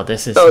 Wow,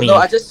 this is me. No,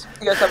 I just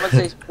hear someone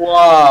say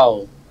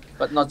wow,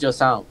 but not your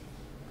sound.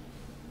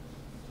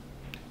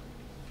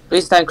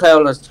 Please stand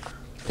clear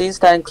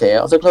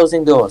of the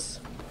closing doors.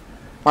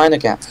 Mind the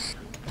gap.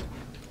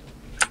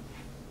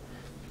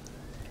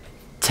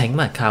 請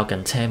勿靠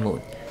近車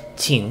門，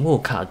請勿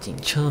靠近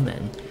車門。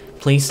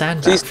Please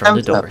stand back Please from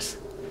the stand back. doors.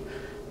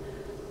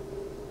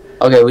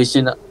 Okay, we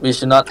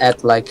should not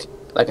act like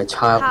a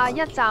child. 下一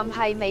站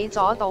係美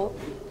佐島。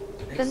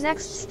The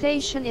next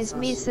station is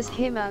Mrs.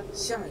 Hima.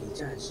 下一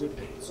站是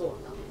北座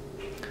岛。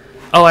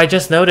 Oh, I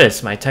just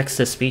noticed my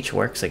text-to-speech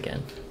works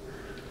again.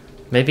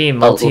 Maybe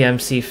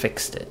multi-MC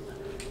fixed it.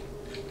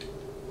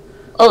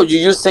 Oh,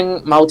 you're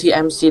using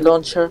multi-MC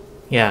launcher?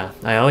 Yeah,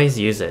 I always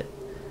use it.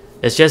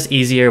 It's just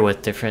easier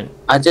with different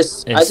I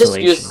just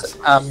use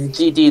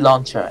GD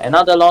launcher.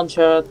 Another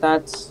launcher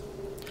that's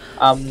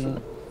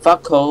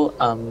Vaco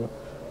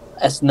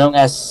as known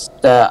as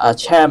the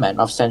chairman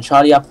of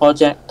Centralia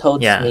project told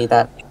me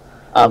that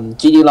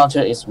GD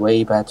launcher is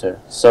way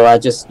better. So I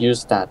just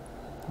use that.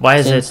 Why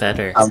is it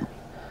better?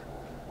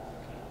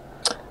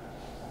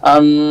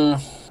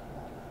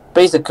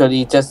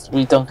 Basically just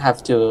we don't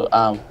have to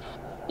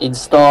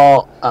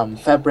install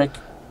fabric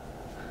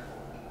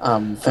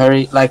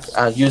very like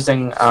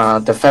using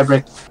the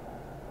fabric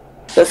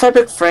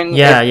frame.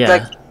 Yeah.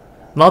 Like,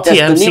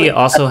 Multi-MC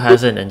also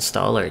has an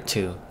installer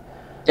too.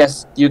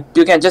 Yes, you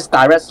can just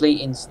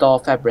directly install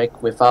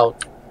fabric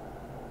without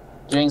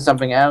doing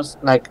something else,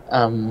 like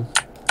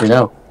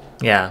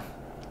Yeah,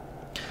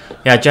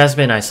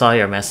 Jasmine, I saw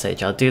your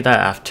message. I'll do that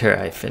after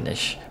I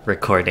finish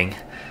recording.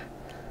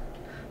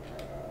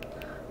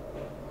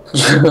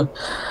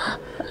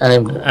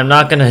 I'm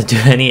not gonna do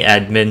any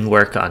admin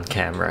work on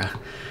camera.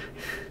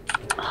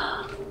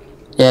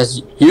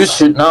 Yes, you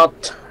should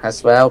not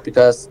as well,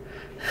 because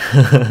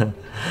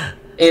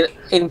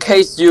in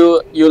case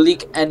you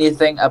leak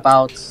anything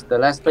about the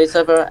Let's Play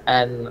server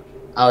and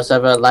our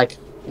server, like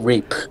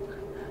RIP.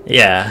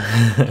 Yeah.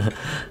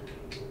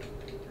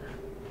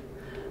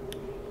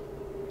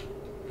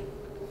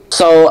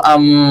 So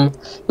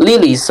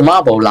Lily's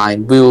marble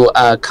line will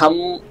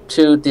come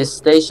to this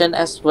station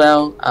as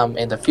well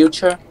in the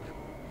future.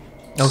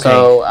 Okay.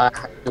 So I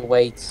have to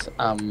wait.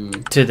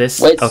 To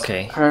this. Wait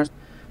Okay. her.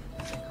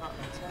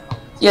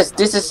 Yes,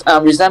 this is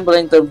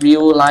resembling the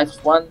real life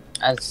one.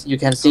 As you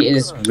can see, it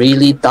is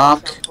really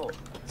dark.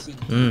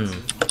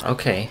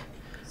 Okay.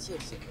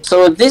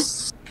 So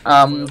this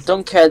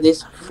don't care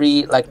these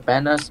free like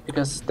banners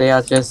because they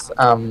are just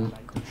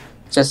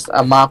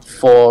a mark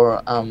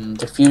for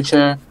the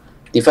future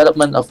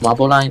development of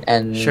marble line.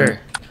 And Sure.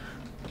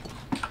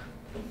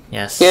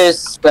 Yes.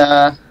 here's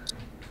the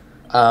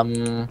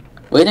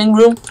waiting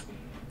room,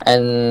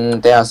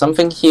 and there are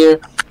something here.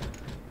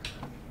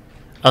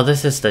 Oh,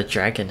 this is the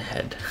dragon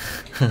head.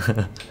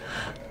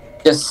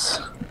 Yes.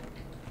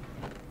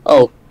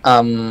 Oh,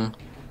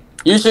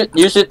 you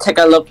should take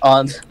a look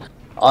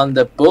on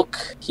the book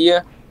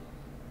here,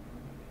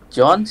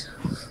 John.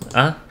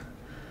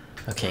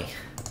 Okay.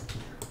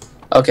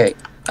 Okay.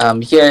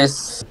 Here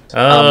is.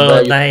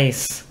 Oh,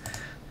 nice.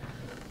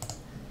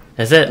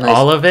 Is it Nice.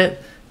 all of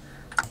it?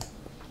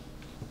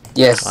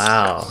 Yes.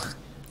 Wow.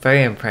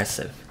 Very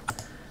impressive.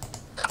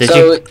 Did So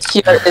you?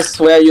 here is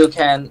where you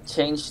can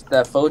change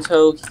the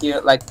photo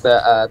here, like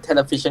the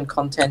television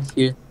content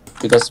here,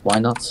 because why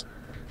not?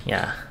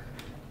 Yeah.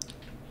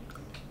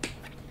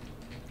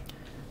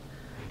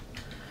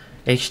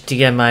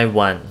 HDMI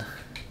 1.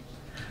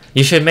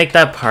 You should make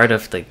that part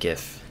of the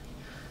GIF.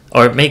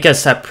 Or make a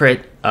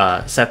separate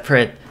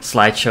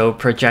slideshow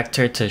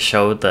projector to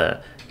show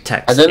the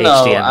text I don't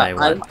know. HDMI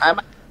 1. I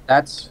might do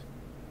that.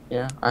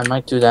 Yeah, I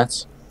might do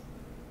that.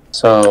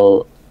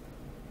 So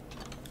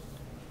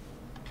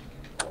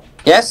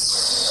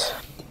yes.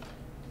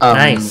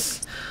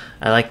 Nice.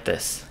 I like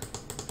this.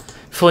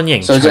 歡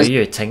迎 So 取 just-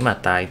 閱請勿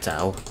帶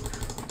走.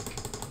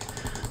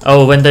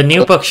 Oh, when the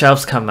new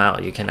bookshelves come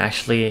out, you can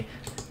actually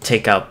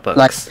take out books.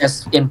 Like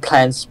as in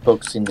plans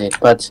books indeed,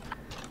 but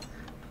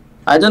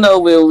I don't know.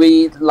 Will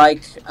we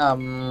like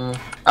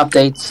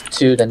update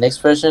to the next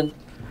version?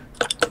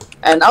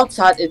 And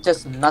outside, it's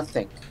just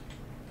nothing.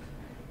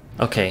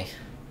 Okay.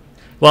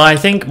 Well, I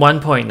think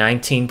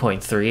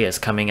 1.19.3 is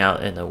coming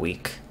out in a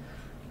week.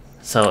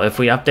 So if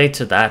we update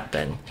to that,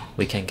 then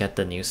we can get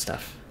the new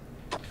stuff.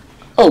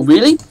 Oh,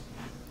 really?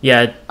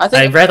 Yeah, I I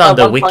think read on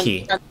the 1.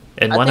 wiki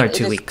in I 1 or think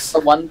 2 it is weeks. A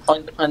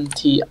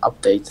 1.20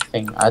 update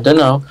thing. I don't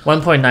know.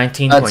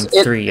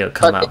 1.19.3 will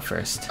come but out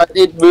first. But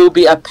it will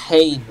be a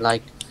pain,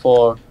 like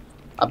for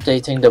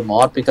updating the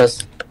mod,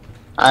 because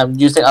I'm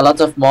using a lot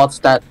of mods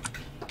that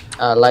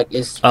like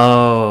is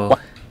Oh,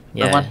 the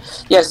yeah. one.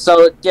 Yes.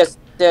 So yes,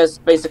 there's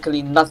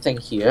basically nothing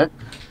here,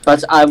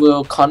 but I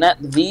will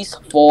connect these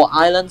 4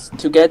 islands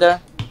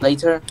together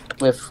later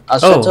with a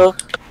shuttle.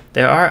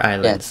 There are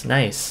islands.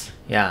 Nice.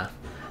 Yeah.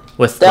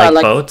 With There are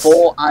like like boats.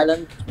 4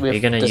 islands with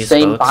You're gonna the use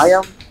same boats?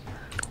 biome.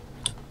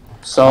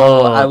 So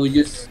Oh. I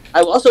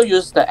will also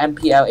use the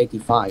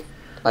MPL85,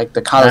 like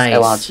the colors Nice.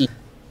 LRT.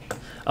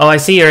 Oh, I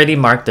see you already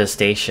marked the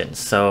stations.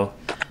 So,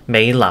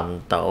 美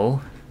林島,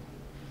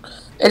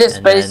 It is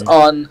And based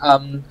then-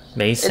 on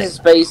美it is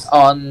城. based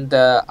on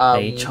the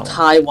Meichong.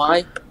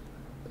 Taiwan,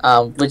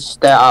 which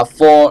there are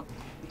 4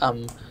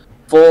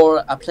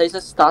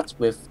 places start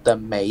with the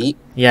Mei,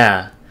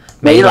 Yeah.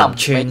 美林、美林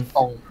村. 美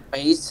鳳、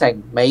美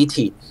城、美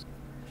田.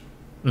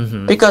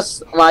 Mm-hmm.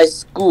 Because my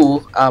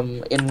school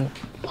in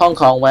Hong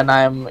Kong, when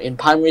I'm in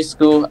primary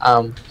school,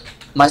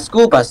 my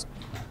school bus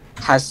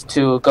has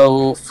to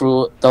go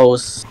through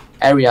those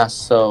areas,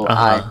 so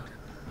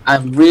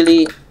I'm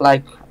really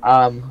like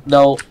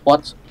know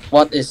what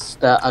is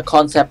the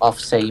concept of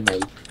say Mei.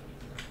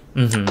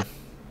 Mm-hmm.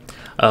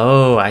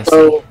 Oh, I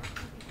see.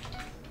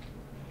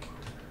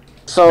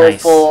 So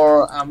Nice.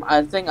 for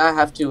I think I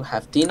have to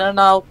have dinner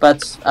now,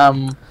 but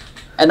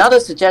another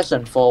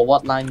suggestion for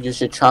what line you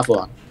should travel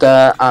on,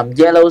 the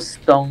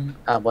Yellowstone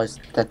what's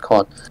that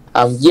called,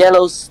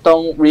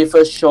 Yellowstone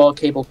River Shore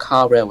Cable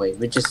Car Railway,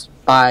 which is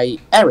by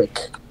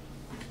Eric.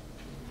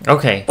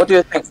 Okay. What do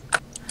you think?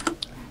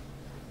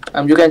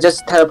 You can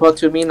just teleport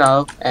to me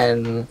now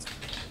and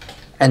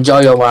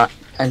enjoy your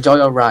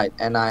ride,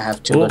 and I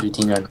have to Cool. go to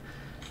dinner.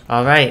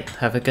 All right.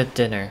 Have a good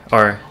dinner.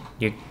 Or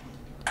you.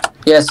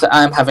 Yes,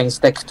 I'm having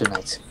steak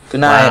tonight.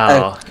 Good night.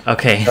 Wow.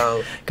 Okay.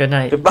 So, Good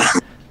night. goodbye.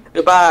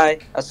 Goodbye.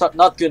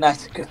 Not good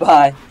night.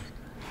 Goodbye.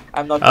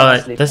 I'm not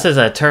gonna sleep. This is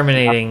a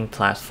terminating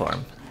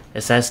platform.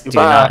 It says do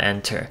Goodbye. not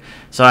enter.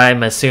 So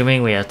I'm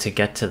assuming we have to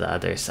get to the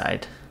other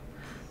side.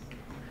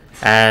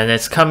 And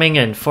it's coming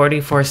in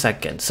 44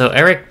 seconds. So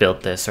Eric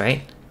built this,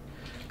 right?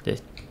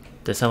 Did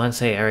someone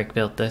say Eric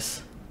built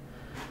this?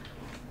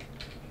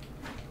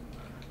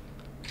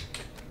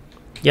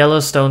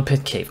 Yellowstone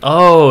Pit Cave.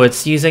 Oh,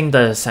 it's using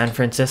the San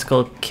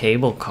Francisco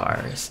cable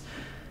cars.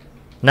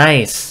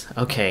 Nice.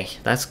 Okay,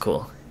 that's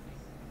cool.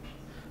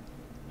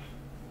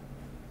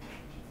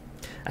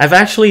 I've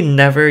actually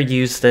never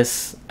used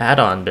this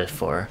add-on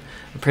before.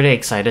 I'm pretty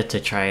excited to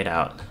try it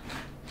out.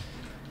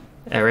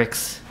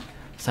 Eric's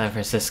San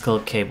Francisco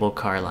cable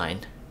car line.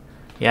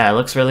 Yeah, it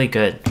looks really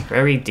good.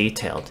 Very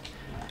detailed.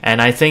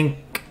 And I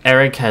think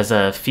Eric has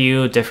a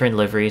few different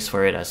liveries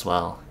for it as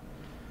well.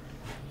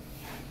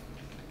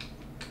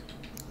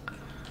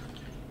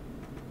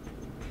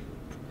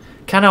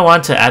 kind of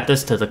want to add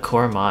this to the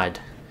core mod.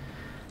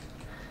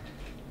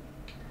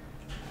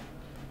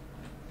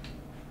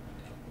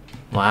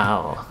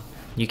 Wow,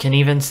 you can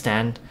even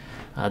stand.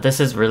 This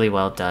is really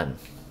well done.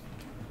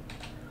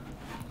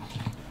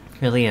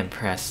 Really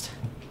impressed.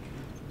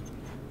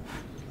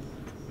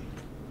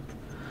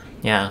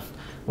 Yeah,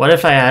 what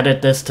if I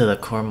added this to the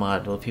core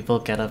mod? Will people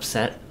get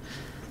upset?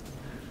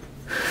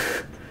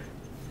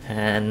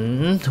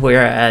 And we're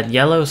at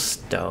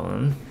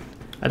Yellowstone.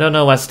 I don't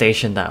know what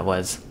station that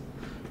was.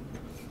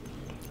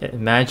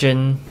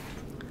 Imagine...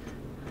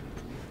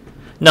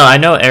 No, I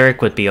know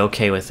Eric would be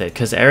okay with it,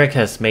 because Eric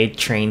has made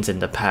trains in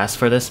the past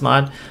for this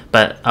mod,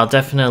 but I'll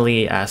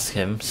definitely ask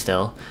him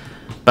still.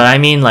 But I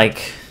mean,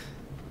 like...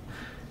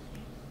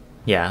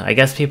 Yeah, I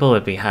guess people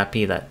would be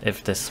happy that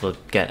if this would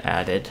get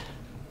added.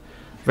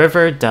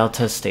 River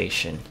Delta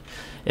Station.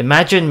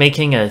 Imagine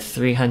making a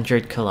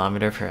 300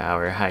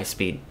 km/h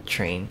high-speed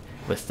train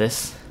with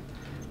this.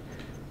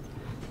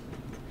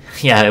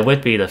 Yeah, it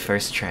would be the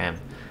first tram.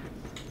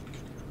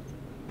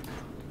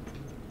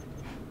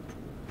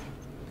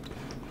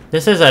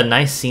 This is a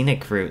nice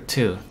scenic route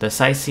too. The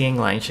sightseeing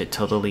line should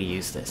totally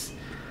use this.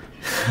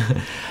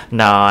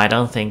 No, I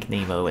don't think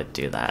Nemo would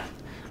do that.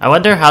 I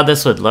wonder how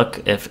this would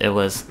look if it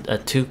was a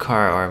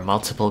 2-car or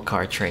multiple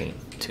car train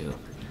too.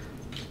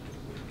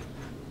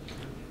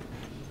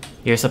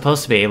 You're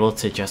supposed to be able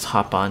to just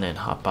hop on and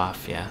hop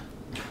off, yeah.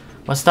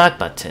 What's that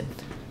button?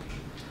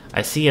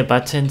 I see a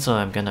button, so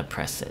I'm gonna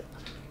press it.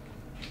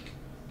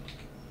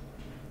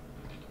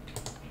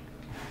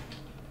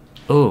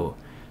 Ooh,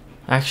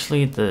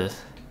 actually the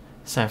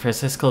San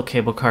Francisco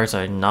cable cars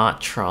are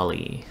not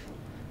trolley.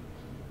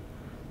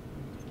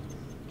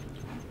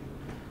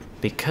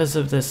 Because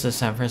of this, the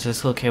San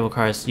Francisco cable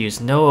cars use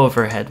no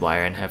overhead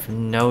wire and have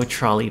no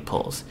trolley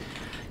poles.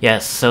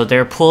 Yes, so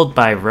they're pulled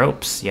by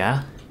ropes,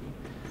 yeah?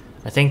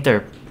 I think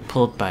they're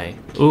pulled by...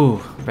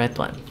 Ooh, red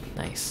one.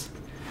 Nice.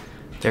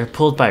 They're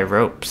pulled by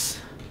ropes.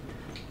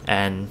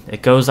 And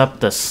it goes up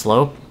the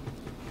slope.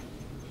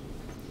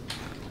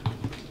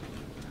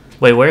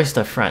 Wait, where's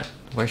the front?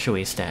 Where should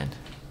we stand?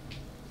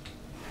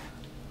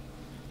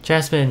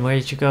 Jasmine, where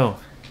did you go?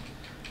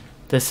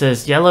 This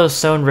is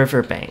Yellowstone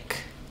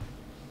Riverbank.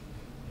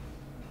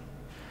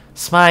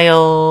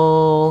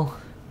 Smile!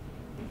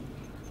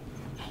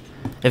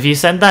 If you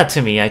send that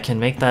to me, I can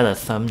make that a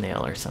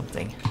thumbnail or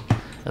something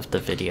of the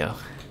video.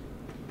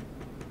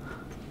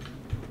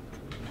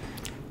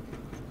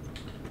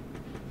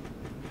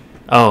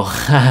 Oh,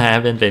 I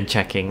haven't been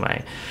checking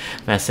my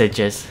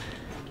messages.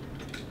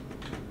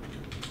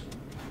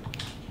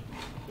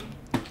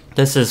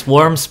 This is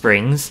Warm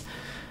Springs.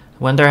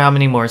 Wonder how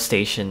many more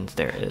stations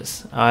there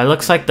is. It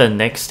looks like the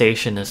next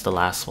station is the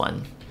last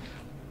one.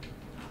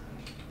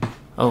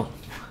 Oh.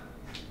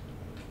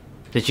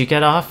 Did you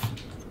get off?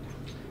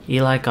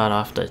 Eli got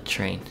off the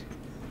train.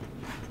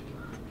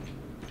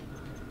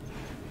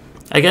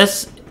 I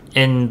guess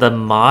in the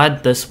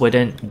mod this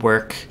wouldn't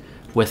work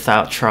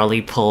without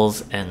trolley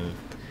pulls and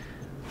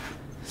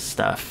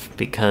stuff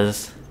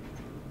because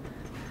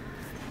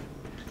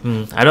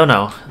I don't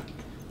know.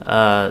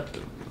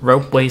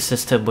 Ropeway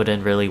system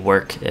wouldn't really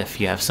work if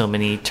you have so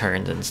many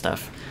turns and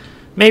stuff.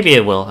 Maybe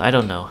it will, I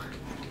don't know.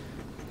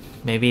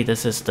 Maybe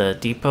this is the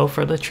depot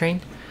for the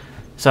train?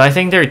 So I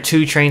think there are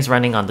 2 trains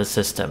running on the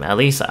system. At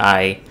least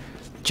I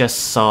just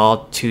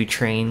saw 2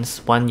 trains,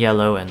 1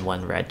 yellow and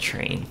 1 red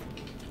train.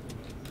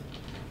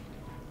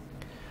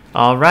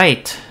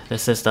 Alright,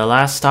 this is the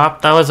last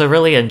stop. That was a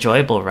really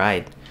enjoyable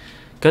ride.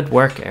 Good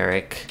work,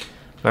 Eric.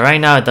 But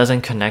right now it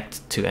doesn't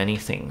connect to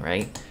anything,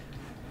 right?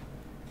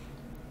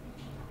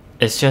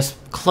 It's just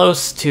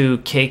close to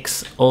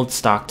Cake's Old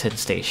Stockton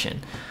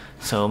station.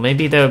 So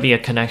maybe there will be a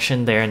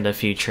connection there in the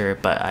future,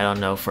 but I don't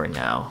know for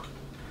now.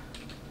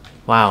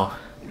 Wow.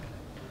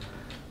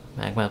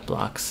 Magma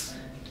blocks.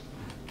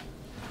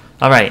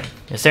 Alright,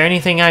 is there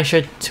anything I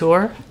should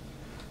tour?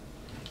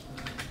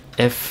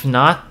 If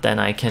not, then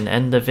I can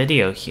end the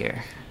video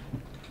here.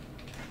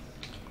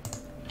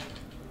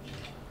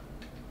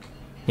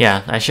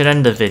 Yeah, I should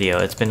end the video.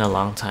 It's been a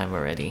long time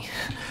already.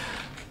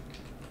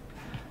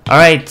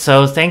 Alright,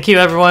 so thank you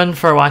everyone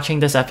for watching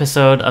this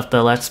episode of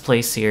the Let's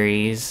Play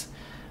series.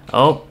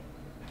 Oh.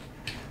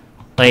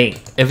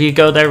 Wait, if you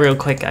go there real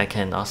quick, I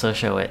can also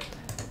show it.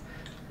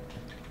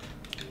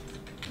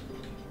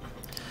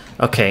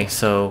 Okay,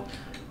 so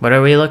what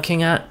are we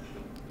looking at?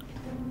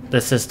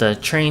 This is the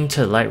train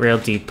to light rail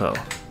depot.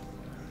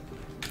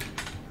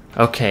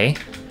 Okay,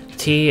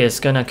 T is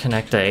gonna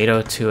connect the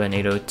 802 and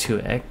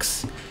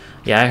 802X.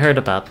 Yeah, I heard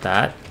about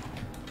that.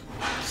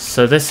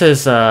 So this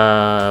is,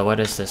 what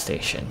is this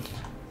station?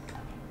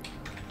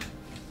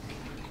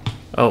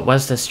 Oh,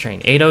 what's this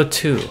train?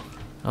 802.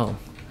 Oh.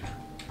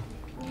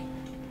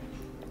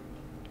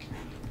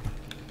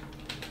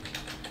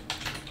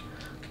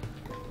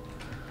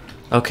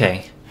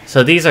 Okay,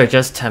 so these are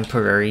just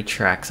temporary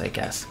tracks, I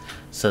guess.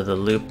 So the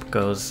loop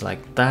goes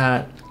like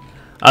that.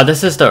 Oh,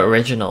 this is the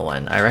original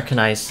one. I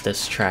recognize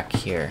this track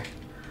here.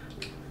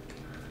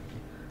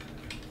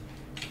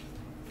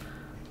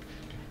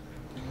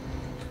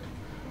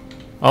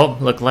 Oh,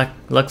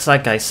 looks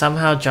like I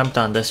somehow jumped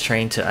on this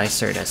train to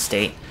Isert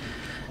Estate.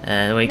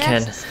 And we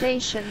can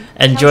station,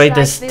 enjoy Hillside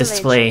this Village.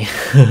 display.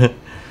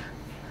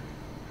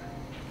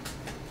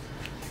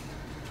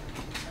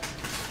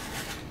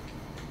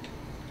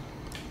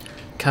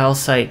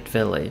 Calcite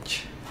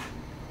Village.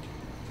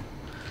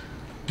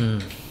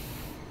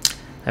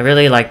 I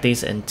really like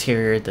these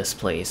interior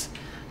displays.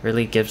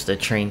 Really gives the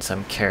train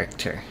some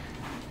character.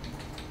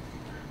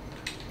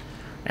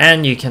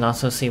 And you can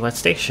also see what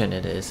station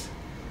it is.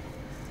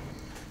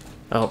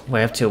 Oh,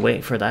 we have to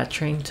wait for that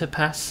train to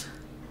pass?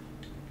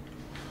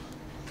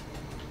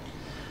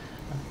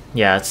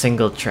 Yeah, it's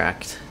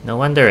single-tracked. No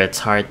wonder it's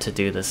hard to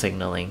do the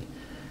signaling.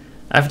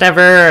 I've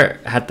never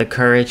had the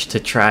courage to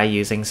try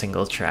using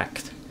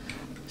single-tracked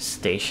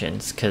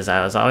stations because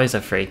I was always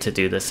afraid to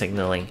do the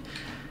signaling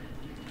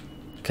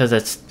because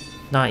it's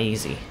not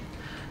easy.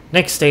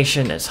 Next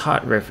station is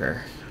Hot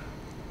River.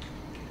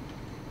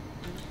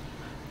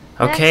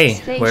 Okay,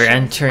 Next we're station,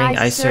 entering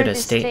Isert Isert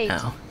Estate Estate.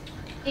 now.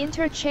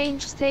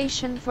 Interchange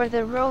station for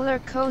the roller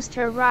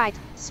coaster ride,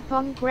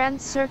 Spong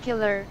Grand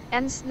Circular,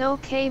 and Snow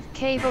Cave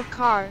cable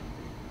car.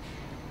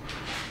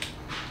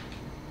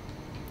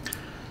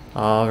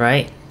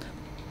 Alright,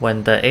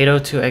 when the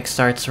 802X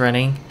starts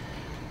running...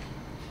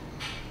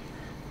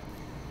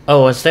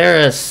 Oh, was there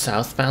a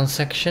southbound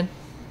section?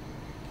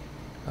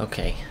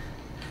 Okay.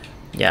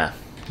 Yeah,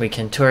 we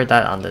can tour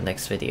that on the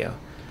next video.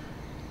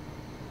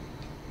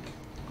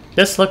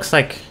 This looks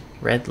like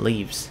red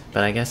leaves,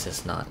 but I guess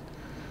it's not.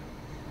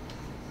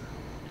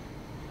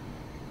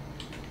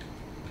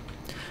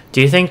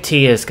 Do you think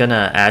T is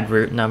gonna add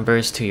route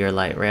numbers to your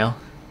light rail?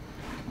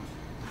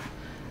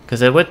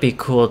 Because it would be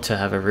cool to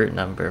have a route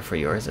number for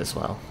yours as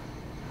well.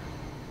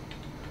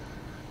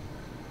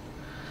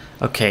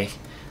 Okay,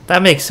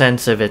 that makes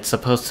sense if it's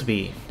supposed to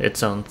be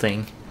its own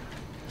thing,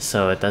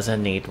 so it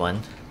doesn't need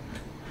one.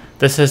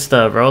 This is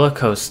the roller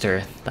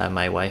coaster that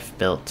my wife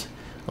built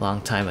a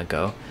long time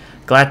ago.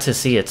 Glad to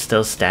see it's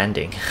still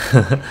standing.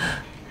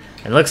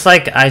 It looks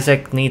like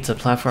Isaac needs a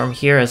platform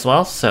here as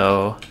well,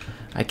 so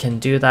I can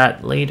do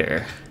that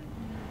later.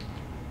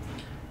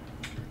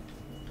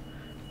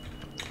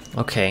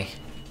 Okay,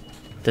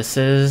 this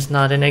is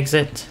not an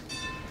exit.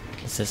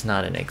 This is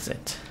not an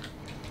exit.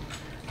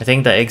 I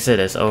think the exit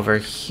is over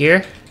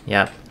here.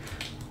 Yep.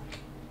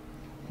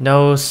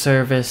 No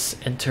service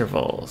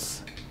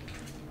intervals.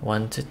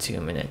 1 to 2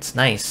 minutes.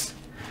 Nice.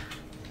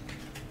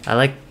 I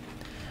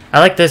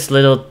like this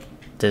little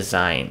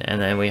design.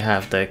 And then we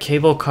have the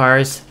cable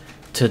cars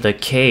to the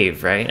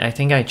cave, right? I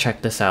think I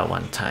checked this out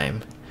one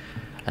time.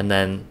 And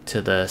then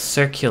to the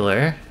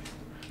circular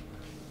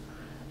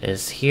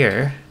is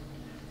here.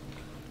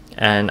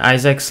 And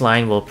Isaac's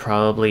line will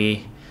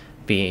probably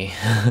be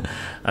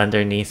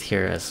underneath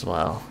here as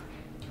well.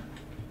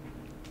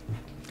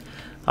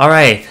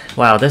 Alright,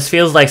 wow, this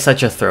feels like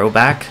such a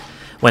throwback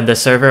when the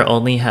server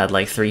only had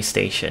like 3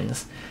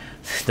 stations.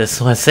 This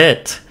was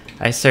it.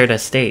 Isert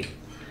Estate.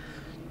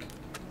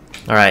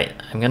 Alright,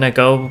 I'm gonna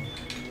go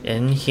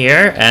in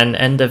here and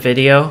end the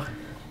video.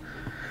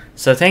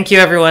 So thank you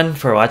everyone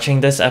for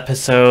watching this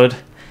episode.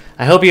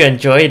 I hope you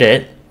enjoyed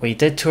it. We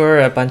did tour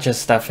a bunch of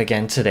stuff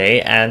again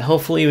today, and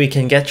hopefully we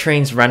can get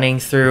trains running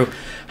through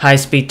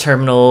High-Speed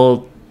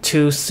Terminal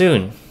 2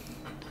 soon.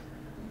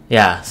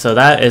 Yeah, so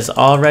that is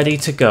all ready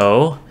to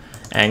go,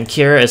 and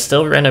Kira is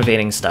still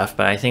renovating stuff,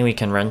 but I think we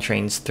can run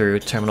trains through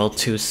Terminal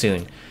 2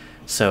 soon.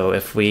 So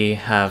if we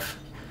have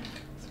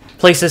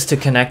places to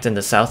connect in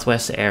the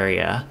southwest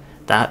area,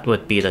 that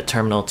would be the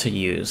terminal to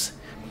use.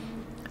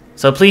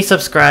 So please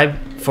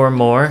subscribe for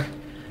more.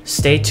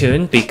 Stay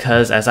tuned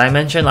because, as I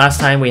mentioned last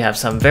time, we have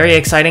some very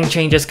exciting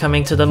changes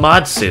coming to the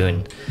mod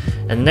soon.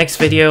 In the next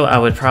video, I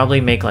would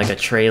probably make like a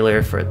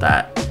trailer for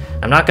that.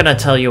 I'm not gonna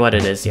tell you what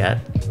it is yet,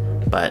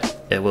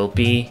 but it will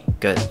be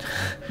good.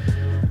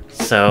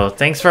 So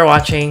thanks for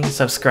watching,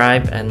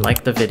 subscribe and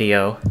like the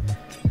video.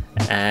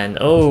 And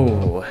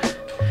oh,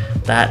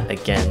 that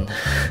again.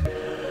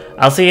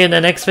 I'll see you in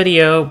the next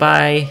video,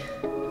 bye!